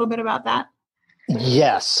talk a little bit about that?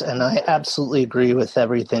 Yes, and I absolutely agree with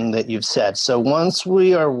everything that you've said. So once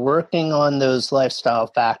we are working on those lifestyle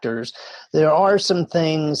factors, there are some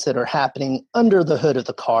things that are happening under the hood of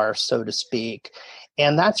the car, so to speak.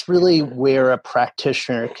 And that's really where a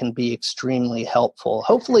practitioner can be extremely helpful.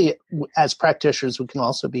 Hopefully, as practitioners, we can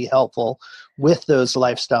also be helpful with those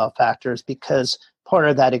lifestyle factors, because part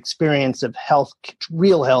of that experience of health,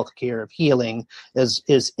 real health care, of healing,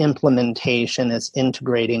 is implementation, is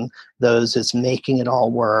integrating those, is making it all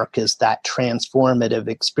work, is that transformative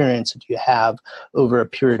experience that you have over a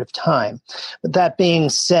period of time. But that being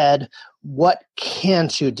said, what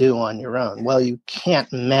can't you do on your own? Well, you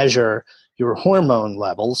can't measure your hormone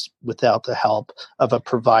levels without the help of a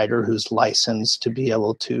provider who's licensed to be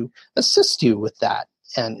able to assist you with that.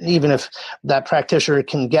 And even if that practitioner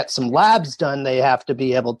can get some labs done, they have to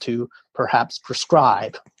be able to perhaps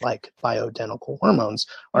prescribe, like bioidentical hormones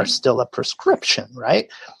are still a prescription,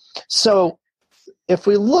 right? So if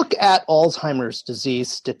we look at Alzheimer's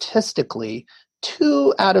disease statistically,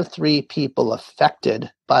 2 out of 3 people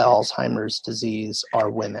affected by Alzheimer's disease are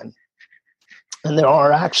women. And there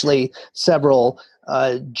are actually several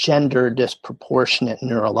gender disproportionate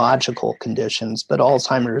neurological conditions, but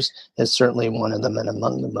Alzheimer's is certainly one of them and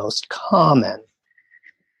among the most common.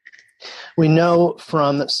 We know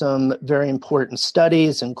from some very important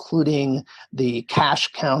studies, including the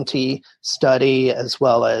Cache County study, as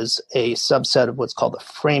well as a subset of what's called the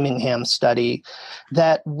Framingham study,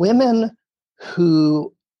 that women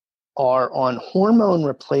who are on hormone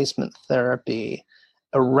replacement therapy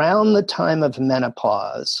around the time of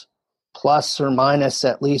menopause, plus or minus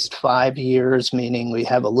at least 5 years, meaning we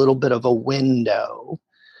have a little bit of a window.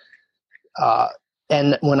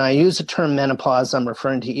 And when I use the term menopause, I'm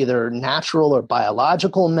referring to either natural or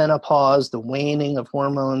biological menopause, the waning of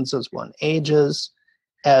hormones as one ages,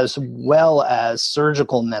 as well as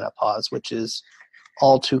surgical menopause, which is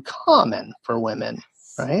all too common for women,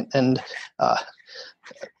 right? And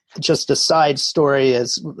just a side story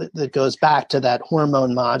that goes back to that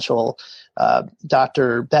hormone module.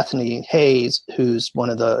 Dr. Bethany Hayes, who's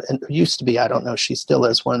used to be, I don't know, she still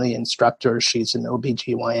is one of the instructors. She's an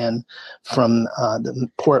OBGYN from the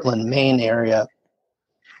Portland, Maine area,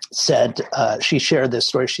 said, she shared this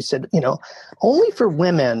story. She said, only for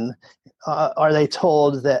women are they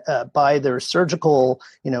told that by their surgical,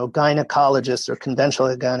 gynecologist or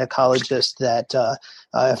conventional gynecologist that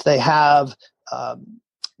if they have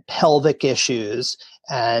pelvic issues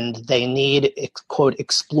and they need, quote,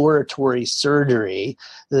 exploratory surgery,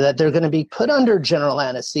 that they're going to be put under general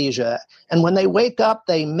anesthesia. And when they wake up,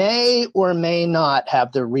 they may or may not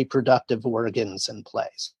have their reproductive organs in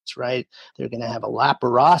place, right? They're going to have a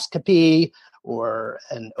laparoscopy or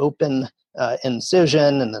an open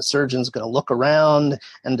incision, and the surgeon's going to look around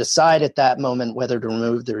and decide at that moment whether to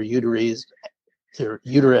remove their uterus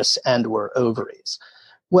and or ovaries.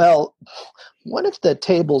 Well, what if the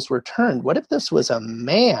tables were turned? What if this was a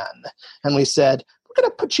man and we said, we're going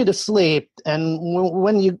to put you to sleep, and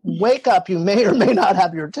when you wake up, you may or may not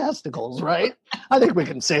have your testicles, right? I think we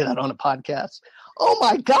can say that on a podcast. Oh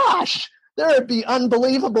my gosh, there would be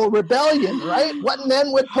unbelievable rebellion, right? What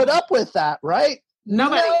men would put up with that, right?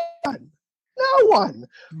 Nobody. No one.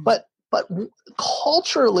 But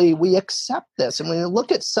culturally, we accept this. And when you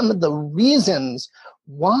look at some of the reasons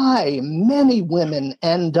why many women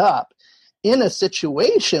end up in a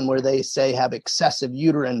situation where they say have excessive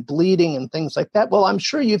uterine bleeding and things like that, well, I'm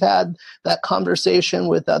sure you've had that conversation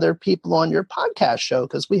with other people on your podcast show,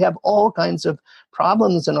 because we have all kinds of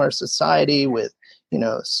problems in our society with,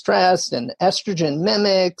 stress and estrogen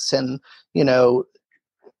mimics and,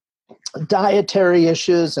 dietary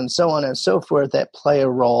issues and so on and so forth that play a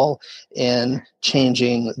role in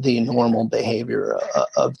changing the normal behavior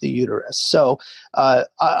of the uterus. So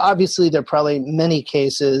obviously there are probably many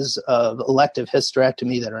cases of elective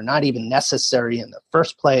hysterectomy that are not even necessary in the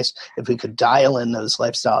first place if we could dial in those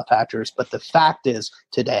lifestyle factors. But the fact is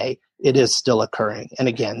today, it is still occurring. And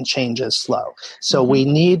again, change is slow. So we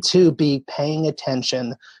need to be paying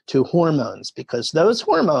attention to hormones, because those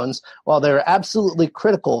hormones, while they're absolutely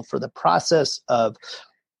critical for the process of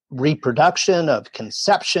reproduction, of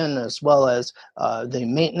conception, as well as the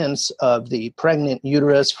maintenance of the pregnant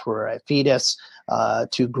uterus for a fetus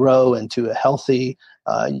to grow into a healthy,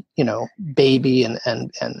 baby and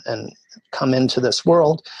come into this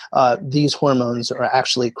world, these hormones are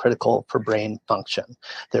actually critical for brain function.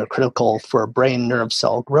 They're critical for brain nerve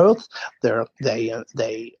cell growth.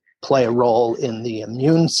 They play a role in the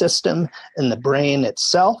immune system in the brain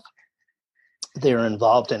itself. They're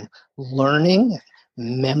involved in learning,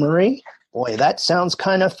 memory. Boy, that sounds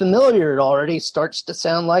kind of familiar. It already starts to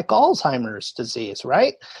sound like Alzheimer's disease,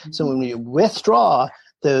 right? Mm-hmm. So when we withdraw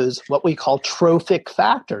those, what we call trophic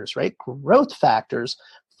factors, right? Growth factors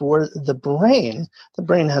for the brain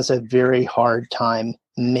has a very hard time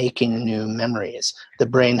making new memories. The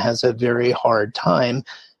brain has a very hard time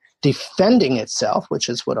defending itself, which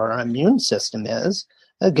is what our immune system is,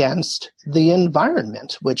 against the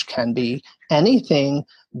environment, which can be anything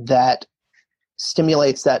that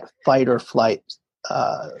stimulates that fight or flight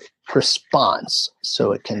response.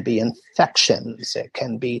 So it can be infections, it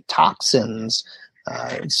can be toxins,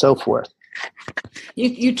 and so forth.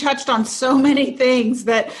 You touched on so many things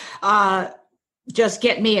that just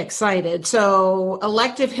get me excited. So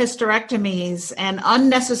elective hysterectomies and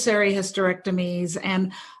unnecessary hysterectomies,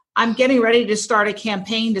 and I'm getting ready to start a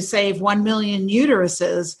campaign to save 1 million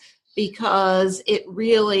uteruses, because it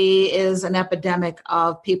really is an epidemic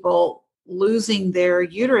of people losing their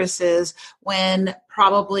uteruses when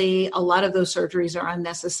probably a lot of those surgeries are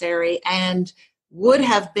unnecessary and would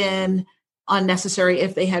have been unnecessary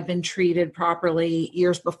if they had been treated properly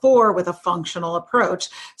years before with a functional approach.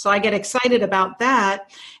 So I get excited about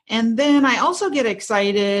that. And then I also get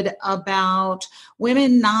excited about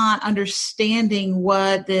women not understanding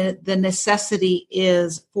what the necessity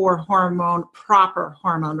is for proper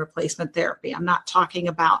hormone replacement therapy. I'm not talking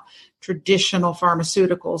about traditional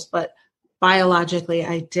pharmaceuticals, but biologically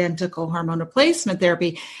identical hormone replacement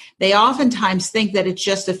therapy. They oftentimes think that it's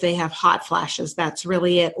just if they have hot flashes, that's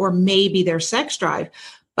really it, or maybe their sex drive.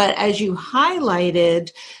 But as you highlighted,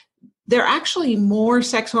 there are actually more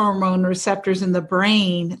sex hormone receptors in the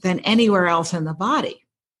brain than anywhere else in the body.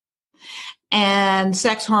 And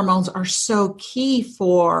sex hormones are so key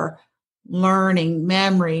for learning,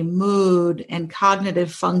 memory, mood, and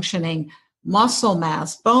cognitive functioning, muscle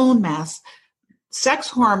mass, bone mass. Sex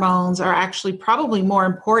hormones are actually probably more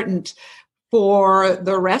important for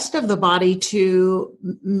the rest of the body to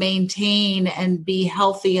maintain and be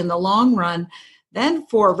healthy in the long run than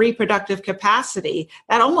for reproductive capacity.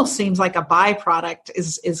 That almost seems like a byproduct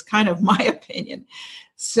is kind of my opinion.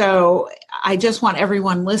 So I just want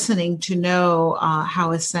everyone listening to know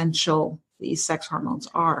how essential these sex hormones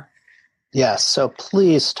are. Yes. So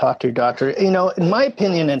please talk to your doctor. In my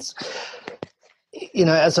opinion, it's,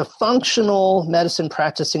 as a functional medicine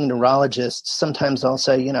practicing neurologist, sometimes I'll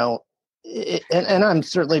say, and I'm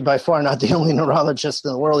certainly by far not the only neurologist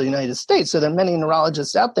in the world of the United States. So there are many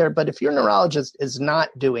neurologists out there, but if your neurologist is not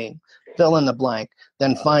doing fill in the blank,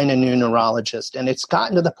 then find a new neurologist. And it's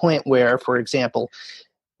gotten to the point where, for example,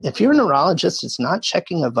 if your neurologist is not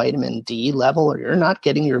checking a vitamin D level, or you're not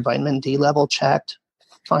getting your vitamin D level checked,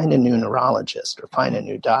 find a new neurologist or find a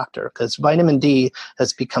new doctor, because vitamin D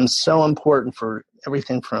has become so important for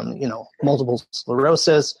everything from, multiple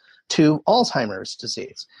sclerosis to Alzheimer's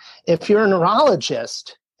disease. If you're a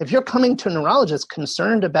neurologist, if you're coming to a neurologist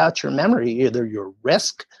concerned about your memory, either your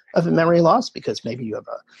risk of a memory loss because maybe you have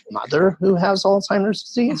a mother who has Alzheimer's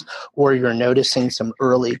disease, or you're noticing some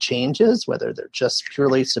early changes, whether they're just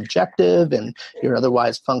purely subjective and you're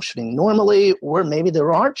otherwise functioning normally, or maybe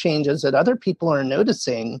there are changes that other people are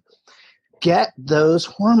noticing, get those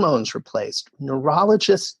hormones replaced.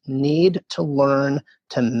 Neurologists need to learn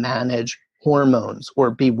to manage hormones, or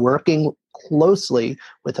be working closely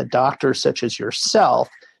with a doctor such as yourself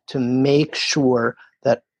to make sure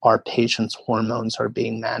that our patients' hormones are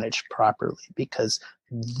being managed properly, because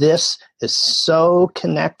this is so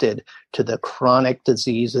connected to the chronic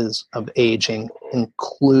diseases of aging,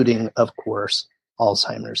 including, of course,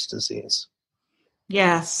 Alzheimer's disease.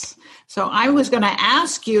 Yes. So I was going to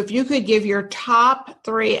ask you if you could give your top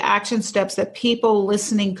 3 action steps that people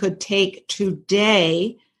listening could take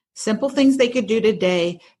today, simple things they could do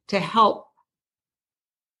today to help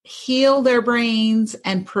heal their brains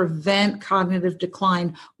and prevent cognitive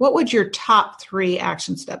decline. What would your top 3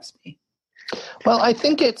 action steps be? Well, I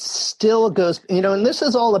think it still goes, and this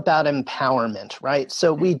is all about empowerment, right?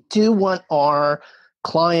 So we do want our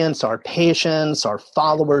clients, our patients, our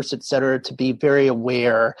followers, et cetera, to be very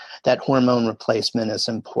aware that hormone replacement is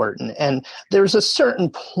important. And there's a certain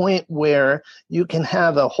point where you can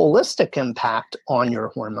have a holistic impact on your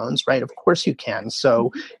hormones, right? Of course you can.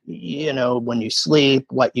 So, when you sleep,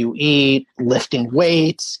 what you eat, lifting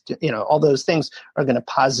weights, all those things are going to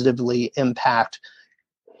positively impact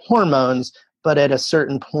hormones. But at a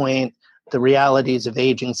certain point, the realities of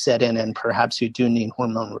aging set in, and perhaps you do need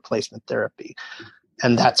hormone replacement therapy.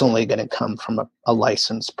 And that's only going to come from a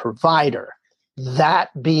licensed provider. That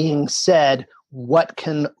being said, what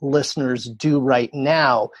can listeners do right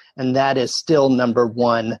now? And that is still number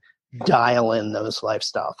 1, dial in those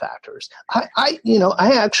lifestyle factors. I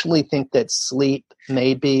actually think that sleep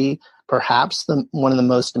may be perhaps one of the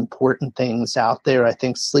most important things out there. I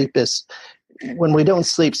think sleep is, when we don't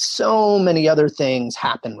sleep, so many other things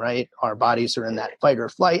happen, right? Our bodies are in that fight or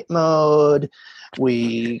flight mode.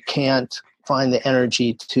 We can't find the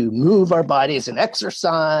energy to move our bodies and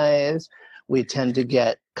exercise. We tend to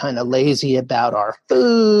get kind of lazy about our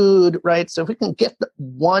food, right? So if we can get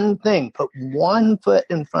one thing, put one foot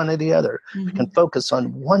in front of the other, we can focus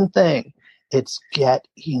on one thing, it's get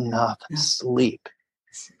enough sleep.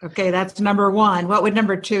 Okay, that's number 1. What would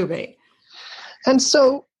number 2 be? And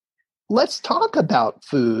so let's talk about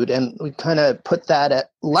food, and we kind of put that at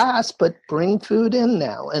last, but bring food in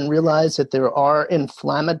now and realize that there are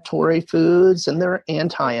inflammatory foods and there are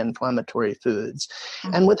anti-inflammatory foods.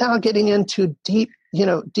 And without getting into deep,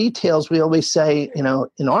 details, we always say, in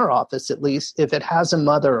our office at least, if it has a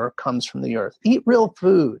mother or comes from the earth, eat real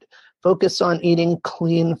food. Focus on eating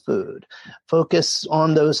clean food. Focus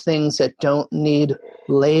on those things that don't need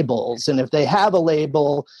labels. And if they have a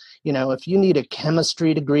label, if you need a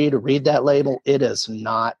chemistry degree to read that label, it is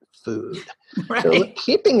not food. Right. So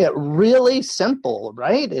keeping it really simple,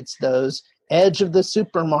 right? It's those edge of the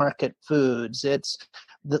supermarket foods. It's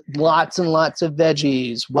lots and lots of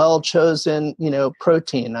veggies, well-chosen,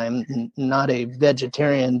 protein. I'm not a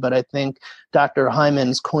vegetarian, but I think Dr.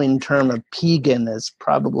 Hyman's coined term of pegan is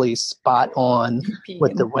probably spot on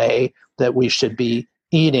with the way that we should be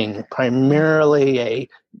eating. Primarily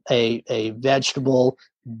a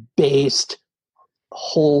vegetable-based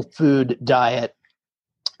whole food diet,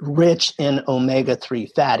 rich in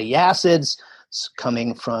omega-3 fatty acids,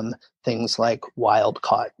 coming from things like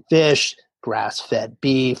wild-caught fish, grass-fed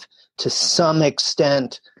beef, to some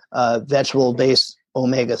extent vegetable-based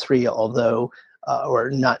omega-3, although or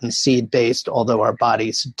not in seed-based, although our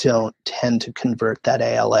bodies don't tend to convert that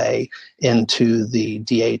ALA into the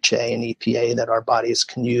DHA and EPA that our bodies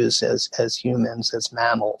can use as humans, as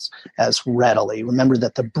mammals, as readily. Remember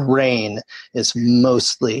that the brain is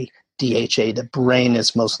mostly DHA. The brain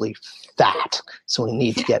is mostly fat, so we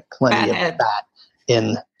need to get plenty of fat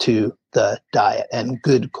into the diet, and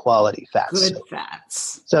good quality fats. Good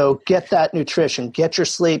fats. So get that nutrition, get your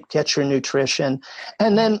sleep, get your nutrition,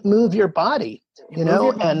 and then move your body,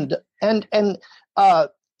 and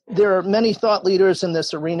there are many thought leaders in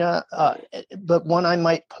this arena, but one I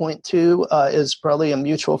might point to is probably a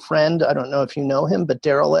mutual friend. I don't know if you know him, but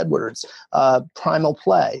Daryl Edwards, Primal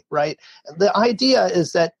Play, right? The idea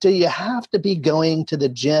is that, do you have to be going to the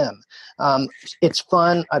gym? It's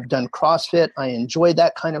fun. I've done CrossFit. I enjoy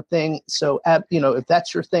that kind of thing. So, if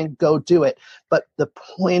that's your thing, go do it. But the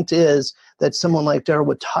point is that someone like Daryl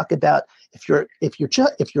would talk about if you're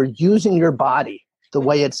using your body the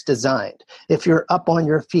way it's designed, if you're up on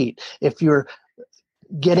your feet, if you're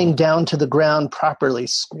getting down to the ground properly,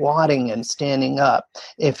 squatting and standing up,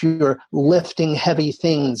 if you're lifting heavy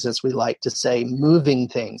things, as we like to say, moving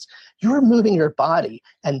things, you're moving your body,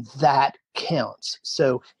 and that counts.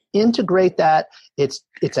 So integrate that. It's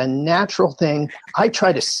a natural thing. I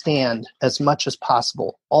try to stand as much as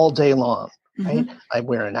possible all day long, right? I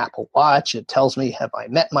wear an Apple Watch. It tells me, have I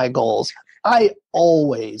met my goals? I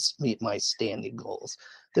always meet my standing goals.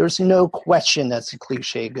 There's no question, as the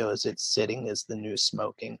cliche goes, it's sitting is the new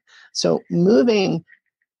smoking. So moving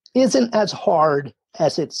isn't as hard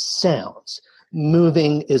as it sounds.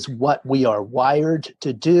 moving is what we are wired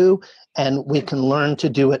to do, and we can learn to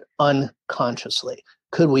do it unconsciously.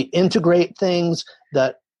 Could we integrate things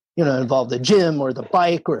that, involve the gym or the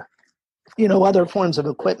bike or, other forms of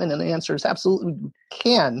equipment? And the answer is absolutely we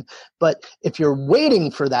can. But if you're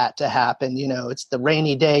waiting for that to happen, it's the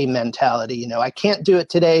rainy day mentality. I can't do it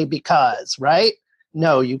today because, right?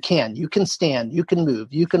 No, you can. You can stand, you can move,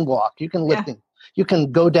 you can walk, you can lift, you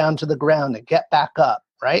can go down to the ground and get back up,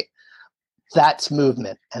 right? That's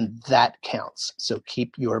movement, and that counts. So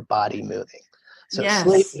keep your body moving. So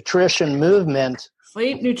sleep, nutrition, movement.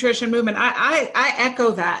 Sleep, nutrition, movement. I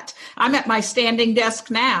echo that. I'm at my standing desk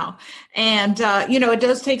now. And, it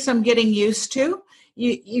does take some getting used to.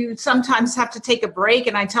 You sometimes have to take a break.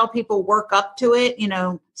 And I tell people work up to it,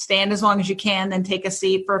 stand as long as you can, then take a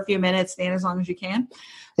seat for a few minutes, stand as long as you can.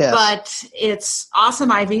 Yes. But it's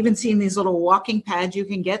awesome. I've even seen these little walking pads you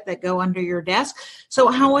can get that go under your desk. So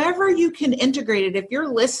however you can integrate it, if you're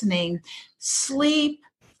listening, sleep,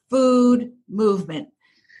 food, movement,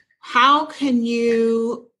 how can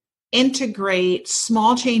you integrate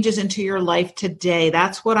small changes into your life today?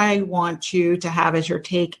 That's what I want you to have as your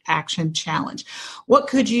Take Action Challenge. What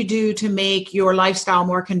could you do to make your lifestyle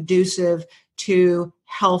more conducive to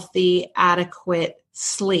healthy, adequate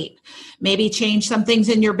sleep? Maybe change some things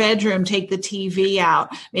in your bedroom, take the TV out,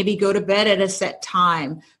 maybe go to bed at a set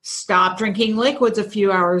time, stop drinking liquids a few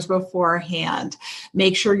hours beforehand,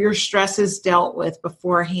 make sure your stress is dealt with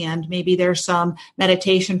beforehand. Maybe there's some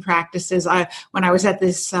meditation practices. When I was at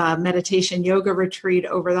this meditation yoga retreat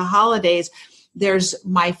over the holidays, there's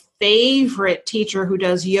my favorite teacher who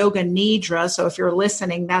does yoga nidra. So if you're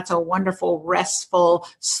listening, that's a wonderful, restful,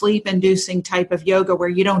 sleep-inducing type of yoga where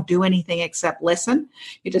you don't do anything except listen.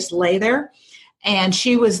 You just lay there. And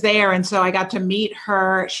she was there. And so I got to meet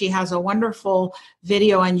her. She has a wonderful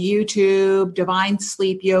video on YouTube, Divine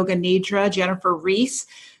Sleep Yoga Nidra, Jennifer Reese.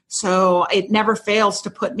 So it never fails to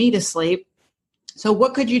put me to sleep. So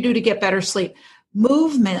what could you do to get better sleep?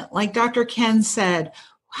 Movement, like Dr. Ken said.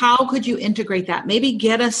 How could you integrate that? Maybe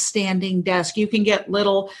get a standing desk. You can get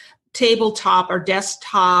little tabletop or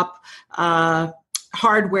desktop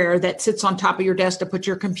hardware that sits on top of your desk to put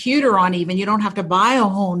your computer on even. You don't have to buy a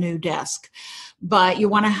whole new desk. But you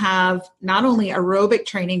want to have not only aerobic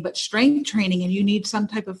training, but strength training, and you need some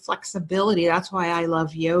type of flexibility. That's why I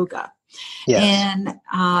love yoga. Yes.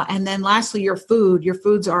 And then lastly, your food. Your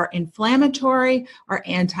foods are inflammatory or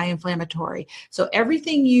anti-inflammatory. So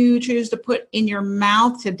everything you choose to put in your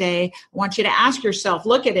mouth today, I want you to ask yourself,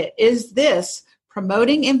 look at it. Is this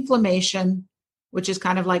promoting inflammation, which is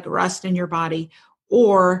kind of like rust in your body,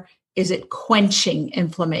 or is it quenching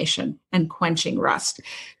inflammation and quenching rust?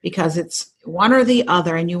 Because it's one or the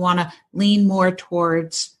other, and you want to lean more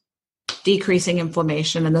towards decreasing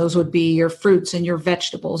inflammation, and those would be your fruits and your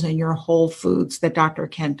vegetables and your whole foods that Dr.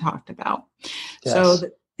 Ken talked about. Yes. So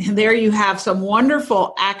there you have some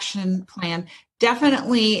wonderful action plan.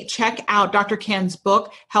 Definitely check out Dr. Ken's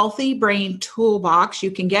book, Healthy Brain Toolbox.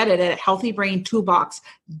 You can get it at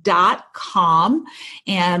healthybraintoolbox.com,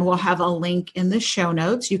 and we'll have a link in the show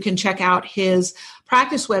notes. You can check out his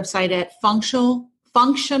practice website at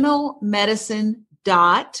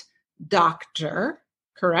functionalmedicine.doctor,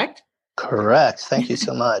 correct? Correct. Thank you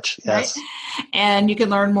so much. Yes. Right? And you can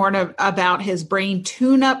learn more about his brain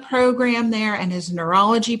tune-up program there and his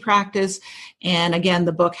neurology practice. And again,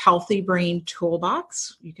 the book, Healthy Brain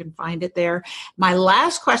Toolbox. You can find it there. My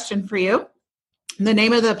last question for you. The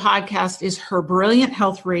name of the podcast is Her Brilliant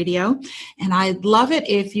Health Radio. And I'd love it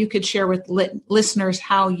if you could share with listeners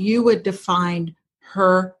how you would define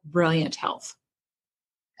her brilliant health.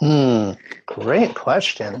 Great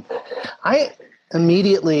question.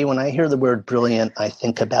 Immediately, when I hear the word brilliant, I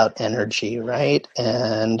think about energy, right?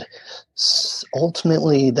 And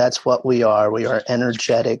ultimately, that's what we are. We are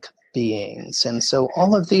energetic beings. And so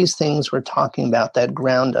all of these things we're talking about that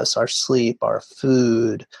ground us, our sleep, our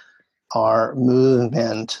food, our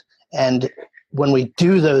movement. And when we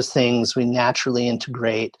do those things, we naturally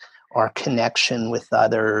integrate our connection with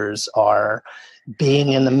others, our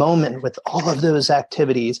being in the moment with all of those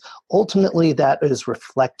activities. Ultimately, that is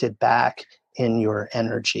reflected back in your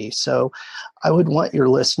energy. So I would want your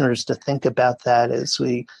listeners to think about that as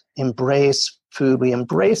we embrace food. We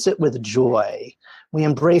embrace it with joy. We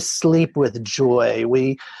embrace sleep with joy.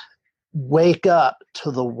 We wake up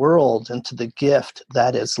to the world and to the gift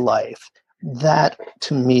that is life. That,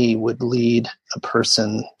 to me, would lead a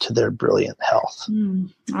person to their brilliant health. Oh,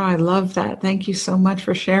 I love that. Thank you so much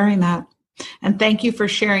for sharing that. And thank you for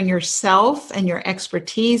sharing yourself and your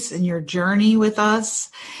expertise and your journey with us.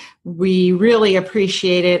 We really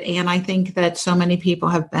appreciate it. And I think that so many people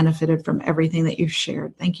have benefited from everything that you've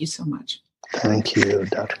shared. Thank you so much. Thank you,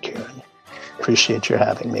 Dr. Kieran. Appreciate your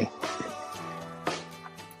having me.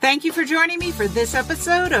 Thank you for joining me for this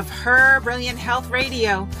episode of Her Brilliant Health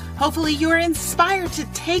Radio. Hopefully you're inspired to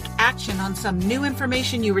take action on some new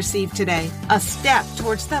information you received today. A step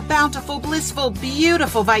towards the bountiful, blissful,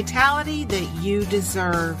 beautiful vitality that you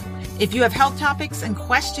deserve. If you have health topics and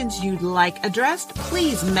questions you'd like addressed,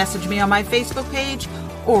 please message me on my Facebook page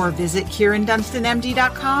or visit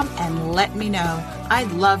KieranDunstonMD.com and let me know.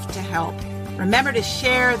 I'd love to help. Remember to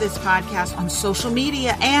share this podcast on social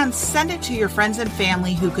media and send it to your friends and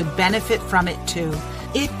family who could benefit from it too.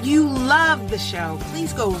 If you love the show,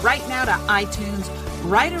 please go right now to iTunes,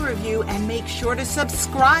 write a review, and make sure to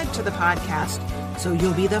subscribe to the podcast so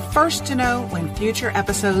you'll be the first to know when future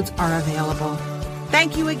episodes are available.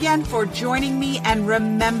 Thank you again for joining me, and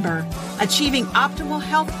remember, achieving optimal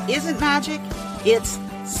health isn't magic, it's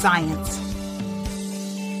science.